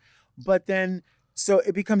friend. Yeah. But then, so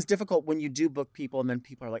it becomes difficult when you do book people, and then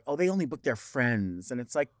people are like, oh, they only book their friends. And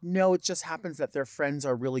it's like, no, it just happens that their friends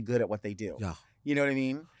are really good at what they do. Yeah. You know what I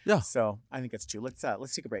mean? Yeah. So I think that's true. Let's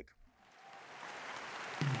take a break.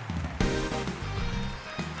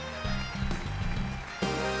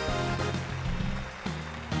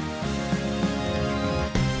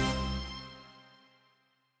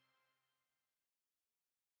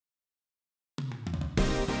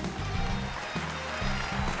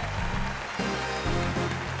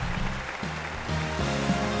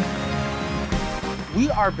 We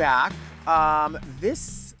are back.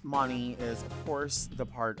 This, Moni, is, of course, the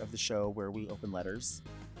part of the show where we open letters.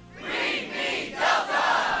 Read me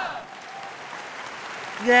Delta!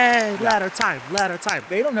 Yay, letter time.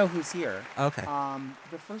 They don't know who's here. Okay.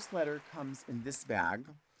 The first letter comes in this bag.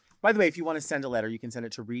 By the way, if you want to send a letter, you can send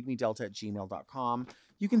it to readmedelta@gmail.com.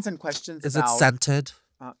 You can send questions Is about... it scented?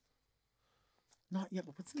 Not yet,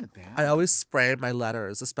 but what's in the bag? I always spray my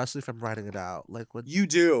letters, especially if I'm writing it out. Like when You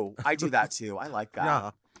do. I do that too. I like that.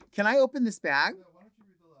 Yeah. Can I open this bag? Yeah, why don't you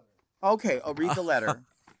read the letter? Okay, I'll read the letter.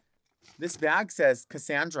 This bag says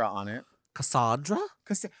Cassandra on it. Cassandra?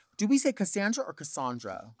 Do we say Cassandra or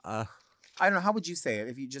Cassandra? Uh, I don't know. How would you say it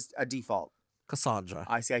if you just a default? Cassandra.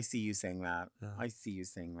 I see you saying that. Yeah. I see you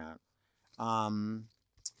saying that.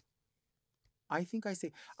 I think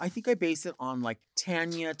I base it on like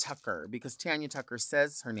Tanya Tucker, because Tanya Tucker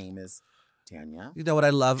says her name is Tanya. You know what I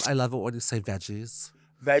love? I love it when you say veggies.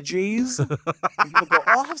 Veggies? And people go, oh,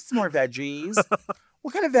 I'll have some more veggies.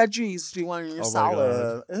 What kind of veggies do you want in your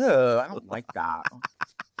salad? Ew, I don't like that.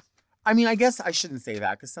 I mean, I guess I shouldn't say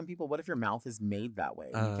that, because some people, what if your mouth is made that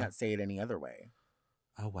way? You can't say it any other way.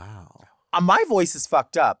 Oh, wow. My voice is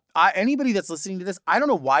fucked up. Anybody that's listening to this, I don't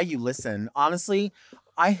know why you listen. Honestly,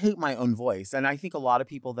 I hate my own voice. And I think a lot of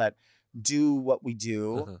people that do what we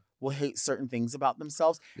do will hate certain things about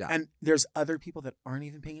themselves. Yeah. And there's other people that aren't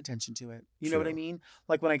even paying attention to it. You know what I mean?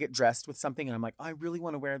 Like when I get dressed with something and I'm like, oh, I really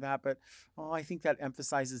want to wear that, but I think that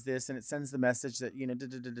emphasizes this and it sends the message that, you know,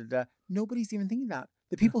 Nobody's even thinking that.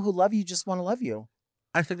 The people who love you just want to love you.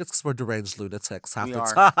 I think it's because we're deranged lunatics half We the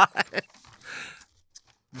are. time.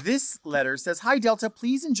 This letter says, hi, Delta.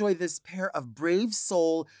 Please enjoy this pair of Brave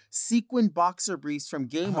Soul sequin boxer briefs from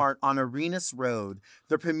Gay Mart on Arenas Road,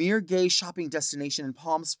 the premier gay shopping destination in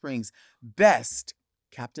Palm Springs. Best,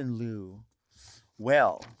 Captain Lou.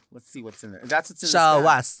 Well, let's see what's in there. That's what's in this Show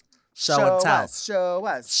bag. us. Show and tell. Show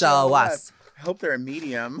us. Show us. I hope they're a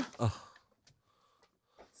medium. Ugh.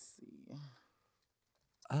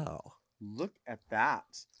 Oh. Look at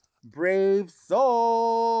that. Brave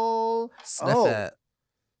soul. Sniff Oh. it.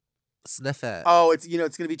 Sniff it. Oh, it's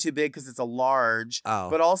it's going to be too big because it's a large. Oh.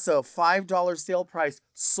 But also $5 sale price,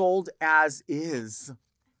 sold as is.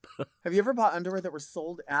 Have you ever bought underwear that were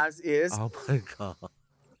sold as is? Oh my God.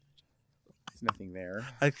 There's nothing there.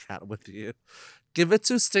 I can't with you. Give it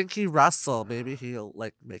to Stinky Russell. Maybe he'll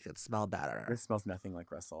make it smell better. This smells nothing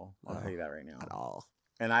like Russell. I'll tell you that right now. At all.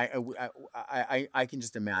 And I can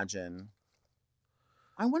just imagine.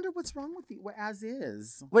 I wonder what's wrong with the as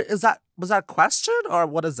is. Wait, was that a question or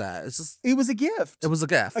what is that? It's just It was a gift. it was a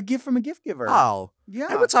gift. A gift from a gift giver. Oh. Yeah.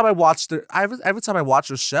 Every time I watch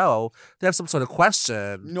a show, they have some sort of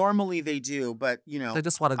question. Normally they do, but They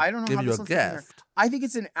just want I don't know to give how you this a one's sitting there. gift. I think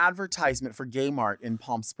it's an advertisement for Gay Mart in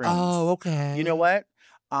Palm Springs. Oh, okay. You know what?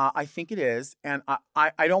 I think it is. And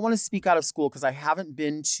I don't want to speak out of school because I haven't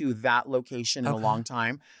been to that location in a Okay. long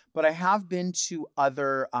time, but I have been to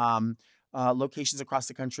other locations across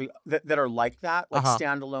the country that are like that, like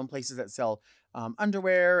standalone places that sell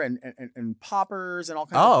underwear and poppers and all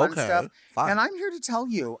kinds of fun okay. stuff. Fine. And I'm here to tell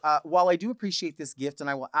you, while I do appreciate this gift, and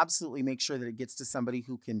I will absolutely make sure that it gets to somebody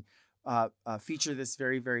who can feature this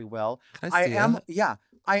very, very well. Can I see it?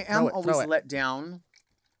 I am Throw it, always throw it. let down.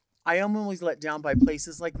 I am always let down by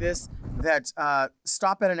places like this that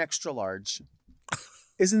stop at an extra large.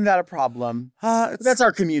 Isn't that a problem? That's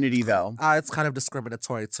our community, though. It's kind of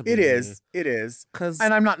discriminatory to me. It is. It is. Because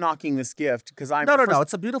And I'm not knocking this gift because I'm no.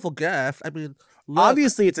 It's a beautiful gift. I mean, look,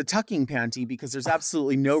 obviously it's a tucking panty because there's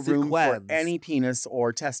absolutely no room for Sequins. any penis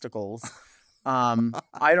or testicles. I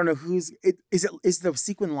don't know is the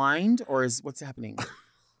sequin lined or is what's happening?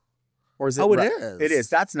 Or is it? Oh, it is. It is.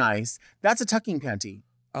 That's nice. That's a tucking panty.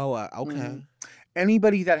 Oh, okay. Mhm.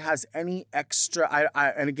 Anybody that has any extra,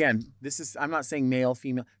 and again, I'm not saying male,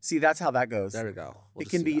 female. See, that's how that goes. There we go. We'll It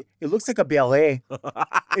just can do be. It looks like a beret.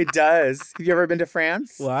 that. It does. Have you ever been to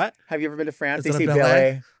France? What? Have you ever been to France? Is They it a say beret?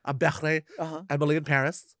 beret. A Berlin. Uh-huh. Emily in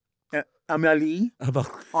Paris. Amélie,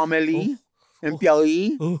 Amélie, and Oh. Pierre.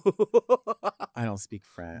 It I don't speak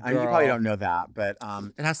French. I mean, you probably Girl. don't know that, but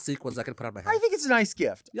has sequins I can put on my head. I think it's a nice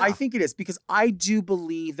gift. Yeah. I think it is because I do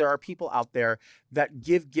believe there are people out there that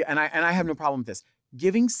and I have no problem with this.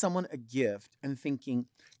 Giving someone a gift and thinking,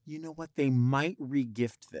 you know what, they might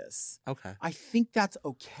re-gift this. Okay. I think that's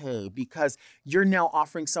okay because you're now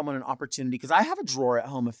offering someone an opportunity. Because I have a drawer at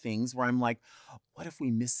home of things where I'm like, what if we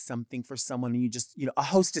miss something for someone and you just, a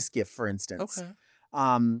hostess gift, for instance. Okay.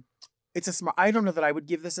 It's a smart. I don't know that I would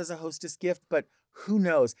give this as a hostess gift, but who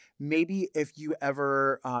knows? Maybe if you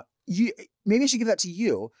ever, maybe I should give that to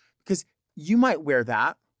you because you might wear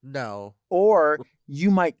that, No. or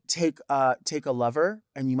you might take a lover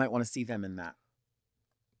and you might want to see them in that.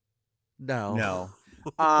 No.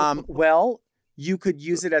 No. Well, you could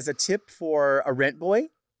use it as a tip for a rent boy,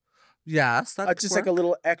 Yes. That just like a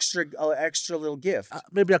little extra little gift.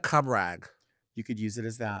 maybe a cum rag. You could use it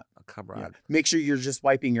as that. A cum Yeah. rag. Make sure you're just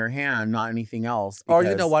wiping your hand, not anything else. Or you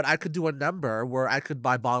know because- what? I could do a number where I could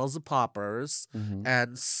buy bottles of poppers Mhm.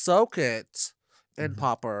 and soak it in Mhm.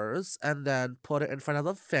 poppers and then put it in front of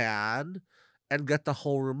a fan and get the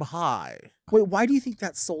whole room high. Wait, why do you think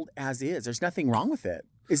that's sold as is? There's nothing wrong with it.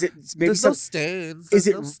 Is it maybe There's no stains. is There's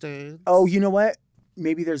it- no stains. Oh, you know what?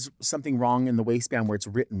 Maybe there's something wrong in the waistband where it's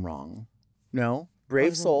written wrong. No?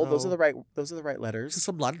 Brave don't soul. Those are know. the right This is letters.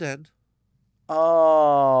 from London.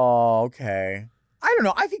 Oh, okay. I don't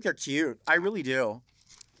know. I think they're cute. I really do.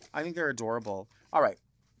 I think they're adorable. All right.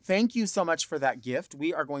 Thank you so much for that gift.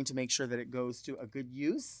 We are going to make sure that it goes to a good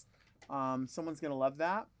use. Someone's going to love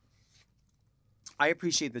that. I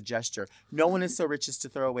appreciate the gesture. No one is so rich as to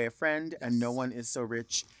throw away a friend, and no one is so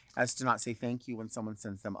rich as to not say thank you when someone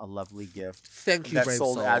sends them a lovely gift. Thank you, That's Brave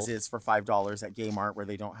sold Soul. as is for $5 at Gay Mart where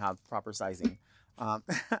they don't have proper sizing.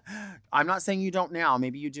 I'm not saying you don't now.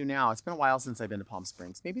 Maybe you do now. It's been a while since I've been to Palm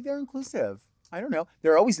Springs. Maybe they're inclusive. I don't know.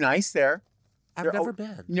 They're always nice there. I've They're never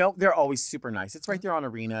been. No, they're always super nice. It's right there on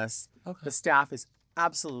Arenas. Okay. The staff is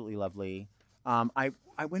absolutely lovely. I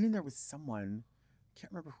went in there with someone.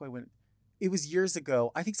 Can't remember who I went. It was years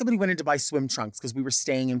ago. I think somebody went in to buy swim trunks because we were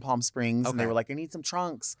staying in Palm Springs and they Okay. were like, I need some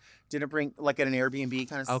trunks. Didn't bring like at an Airbnb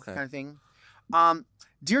kind Okay. of thing.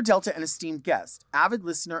 Dear Delta and esteemed guest, avid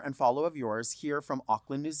listener and follower of yours here from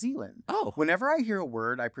Auckland, New Zealand. Oh. Whenever I hear a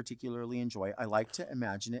word I particularly enjoy, I like to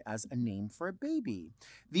imagine it as a name for a baby.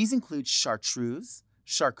 These include chartreuse,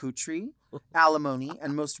 charcuterie, alimony,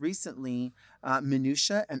 and most recently,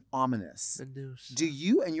 minutia and ominous. Minutia. Do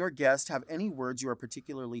you and your guest have any words you are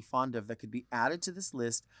particularly fond of that could be added to this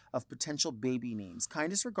list of potential baby names?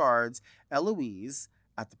 Kindest regards, Eloise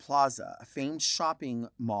at the Plaza, a famed shopping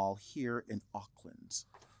mall here in Auckland.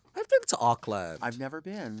 I've been to Auckland. I've never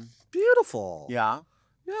been. Beautiful. Yeah.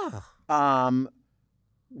 Yeah.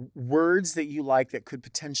 Words that you like that could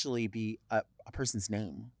potentially be a person's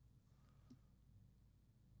name.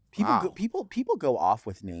 People go off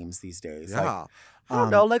with names these days. Yeah. Like, I don't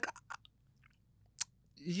know. Like,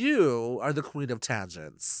 you are the queen of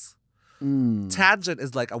tangents. Tangent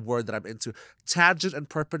is like a word that I'm into. Tangent and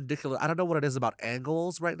perpendicular. I don't know what it is about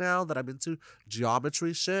angles right now that I'm into.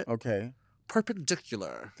 Geometry shit. Okay.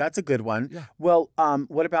 Perpendicular. That's a good one. Yeah. Well,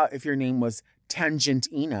 what about if your name was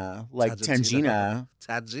Tangentina? Like Tangina.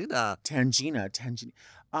 Tangina.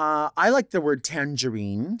 I like the word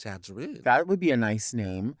tangerine. Tangerine. That would be a nice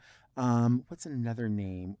name. What's another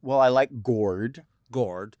name? Well, I like gourd.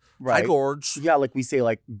 Gourd. Right. Hi, Gorge. Yeah, like we say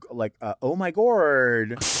like oh my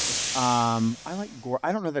gourd. I like gourd.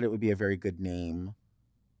 I don't know that it would be a very good name.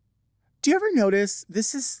 Do you ever notice,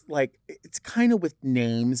 this is like, it's kind of with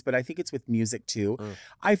names, but I think it's with music too.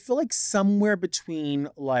 I feel like somewhere between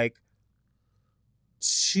like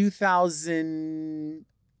 2000,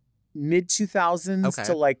 mid 2000s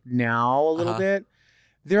to like now a little bit,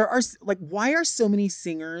 there are like, why are so many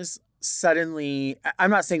singers suddenly,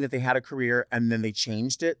 I'm not saying that they had a career and then they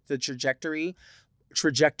changed it, the trajectory.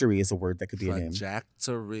 Trajectory is a word that could be a name.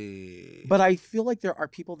 Trajectory. But I feel like there are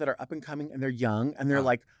people that are up and coming and they're young and they're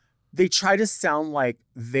like, they try to sound like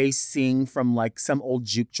they sing from like some old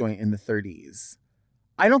juke joint in the 30s.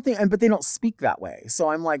 I don't think, but they don't speak that way. So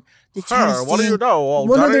I'm like, what do you know?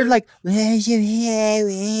 Well, no, they're like, and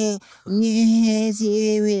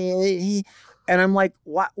I'm like,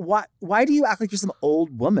 why do you act like you're some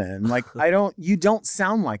old woman? Like, you don't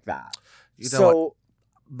sound like that. You know what?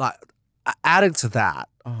 But adding to that,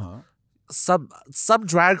 some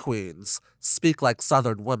drag queens speak like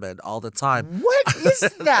Southern women all the time. What is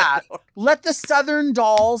that? Let the Southern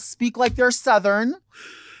dolls speak like they're Southern.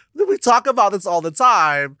 We talk about this all the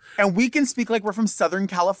time. And we can speak like we're from Southern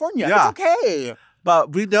California. Yeah. It's okay.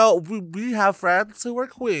 But we know, we have friends who are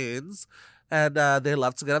queens, and they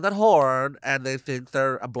love to get on that horn, and they think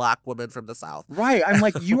they're a black woman from the South. Right. I'm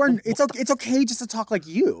like, it's okay just to talk like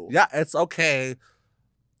you. Yeah, it's okay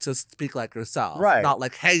to speak like yourself. Right. Not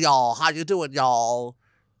like, hey, y'all, how you doing, y'all?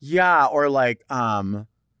 Yeah, or like, oh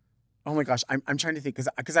my gosh, I'm trying to think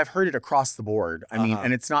because I've heard it across the board. I mean,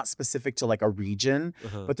 and it's not specific to like a region,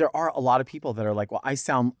 but there are a lot of people that are like, well,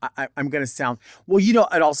 I'm going to sound, well, you know,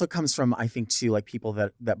 it also comes from, I think too, like people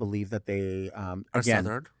that believe that they, Are again,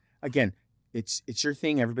 Southern? Again, it's your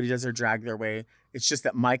thing. Everybody does their drag their way. It's just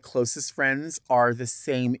that my closest friends are the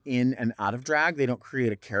same in and out of drag. They don't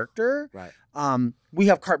create a character. Right. We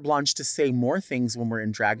have carte blanche to say more things when we're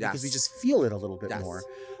in drag because we just feel it a little bit more.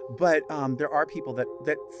 But there are people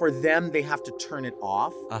that for them, they have to turn it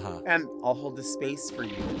off. And I'll hold the space for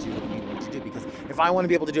you to do what you want to do. Because if I want to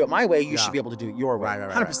be able to do it my way, you should be able to do it your way.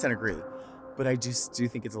 Right, 100% agree. But I do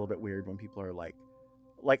think it's a little bit weird when people are like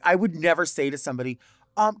I would never say to somebody,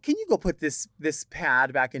 can you go put this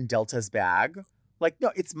pad back in Delta's bag? Like,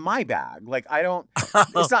 no, it's my bag. Like, I don't,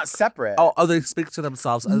 it's not separate. Oh, they speak to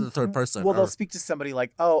themselves as the third person. Well, they'll speak to somebody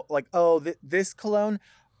like, this cologne.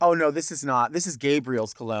 Oh, no, this is not. This is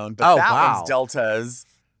Gabriel's cologne, but that one's Delta's.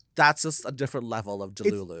 That's just a different level of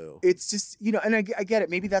Delulu. It's just, you know, and I get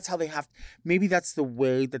it. Maybe that's how maybe that's the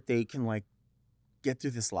way that they can, like, get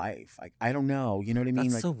through this life. Like, I don't know. You know what I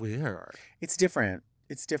mean? That's like, so weird. It's different.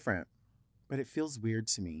 It's different. But it feels weird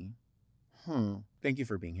to me. Thank you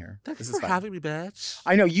for being here. Thanks for having me, bitch.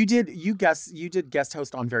 I know you did guest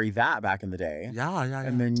host on Very That back in the day. Yeah.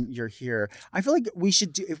 And then you're here. I feel like we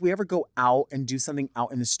should do, if we ever go out and do something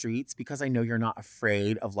out in the streets, because I know you're not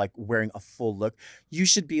afraid of like wearing a full look, you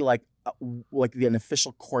should be like an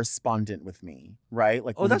official correspondent with me, right?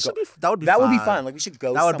 Like, that would be fun. That would be fun. Like, we should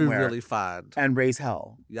go somewhere. That would be really fun. And raise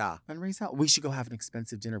hell. Yeah. And raise hell. We should go have an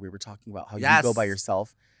expensive dinner. We were talking about how you go by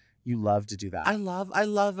yourself. You love to do that. I love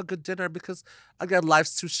a good dinner because, again,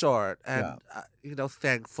 life's too short. And, you know,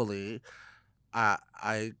 thankfully, I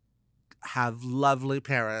have lovely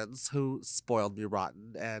parents who spoiled me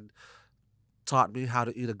rotten and taught me how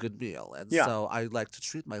to eat a good meal. And so I like to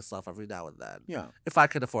treat myself every now and then. Yeah. If I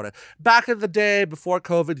can afford it. Back in the day, before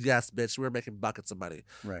COVID, yes, bitch, we were making buckets of money.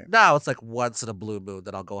 Right. Now it's like once in a blue moon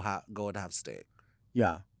that I'll go and have steak.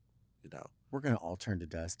 Yeah. You know. We're going to all turn to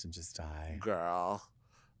dust and just die. Girl.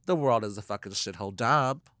 The world is a fucking shithole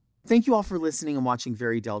dump. Thank you all for listening and watching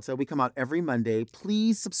Very Delta. We come out every Monday.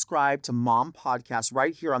 Please subscribe to Mom Podcast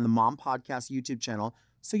right here on the Mom Podcast YouTube channel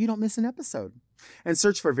so you don't miss an episode. And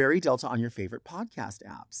search for Very Delta on your favorite podcast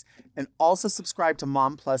apps. And also subscribe to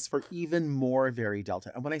Mom Plus for even more Very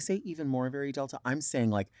Delta. And when I say even more Very Delta, I'm saying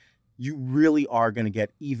like you really are going to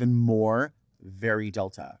get even more Very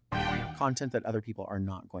Delta. content that other people are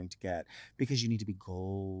not going to get because you need to be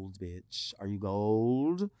gold, bitch. Are you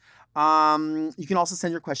gold? You can also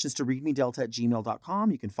send your questions to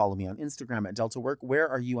readmedelta@gmail.com. You can follow me on Instagram at DeltaWork. Where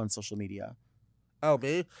are you on social media? Oh,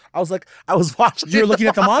 me? I was watching. You're looking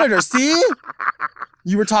at the monitor. See?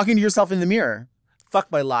 You were talking to yourself in the mirror.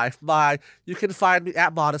 Fuck my life. You can find me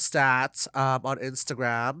at Modestat on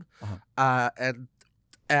Instagram and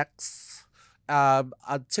X. On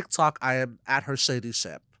TikTok, I am at her shady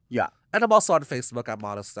ship. Yeah. And I'm also on Facebook at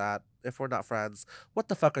Modestat. If we're not friends, what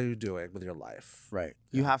the fuck are you doing with your life? Right.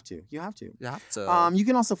 You have to. You have to. You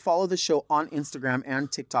can also follow the show on Instagram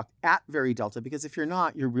and TikTok at Very Delta, because if you're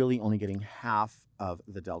not, you're really only getting half of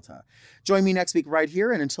the Delta. Join me next week right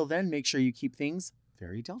here. And until then, make sure you keep things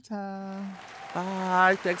Very Delta.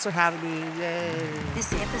 Bye. Thanks for having me. Yay.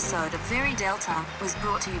 This episode of Very Delta was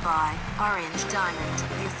brought to you by Orange Diamond,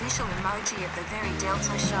 the official emoji of the Very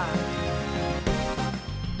Delta show.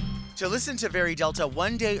 To listen to Very Delta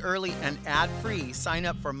one day early and ad-free, sign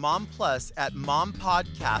up for Mom Plus at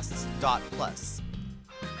mompodcasts.plus.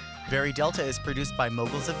 Very Delta is produced by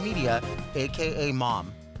Moguls of Media, aka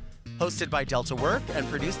Mom. Hosted by Delta Work and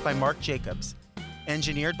produced by Mark Jacobs.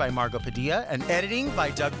 Engineered by Margot Padilla and editing by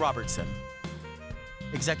Doug Robertson.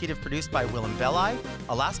 Executive produced by Willem Belli,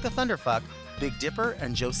 Alaska Thunderfuck, Big Dipper,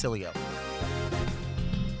 and Joe Cilio.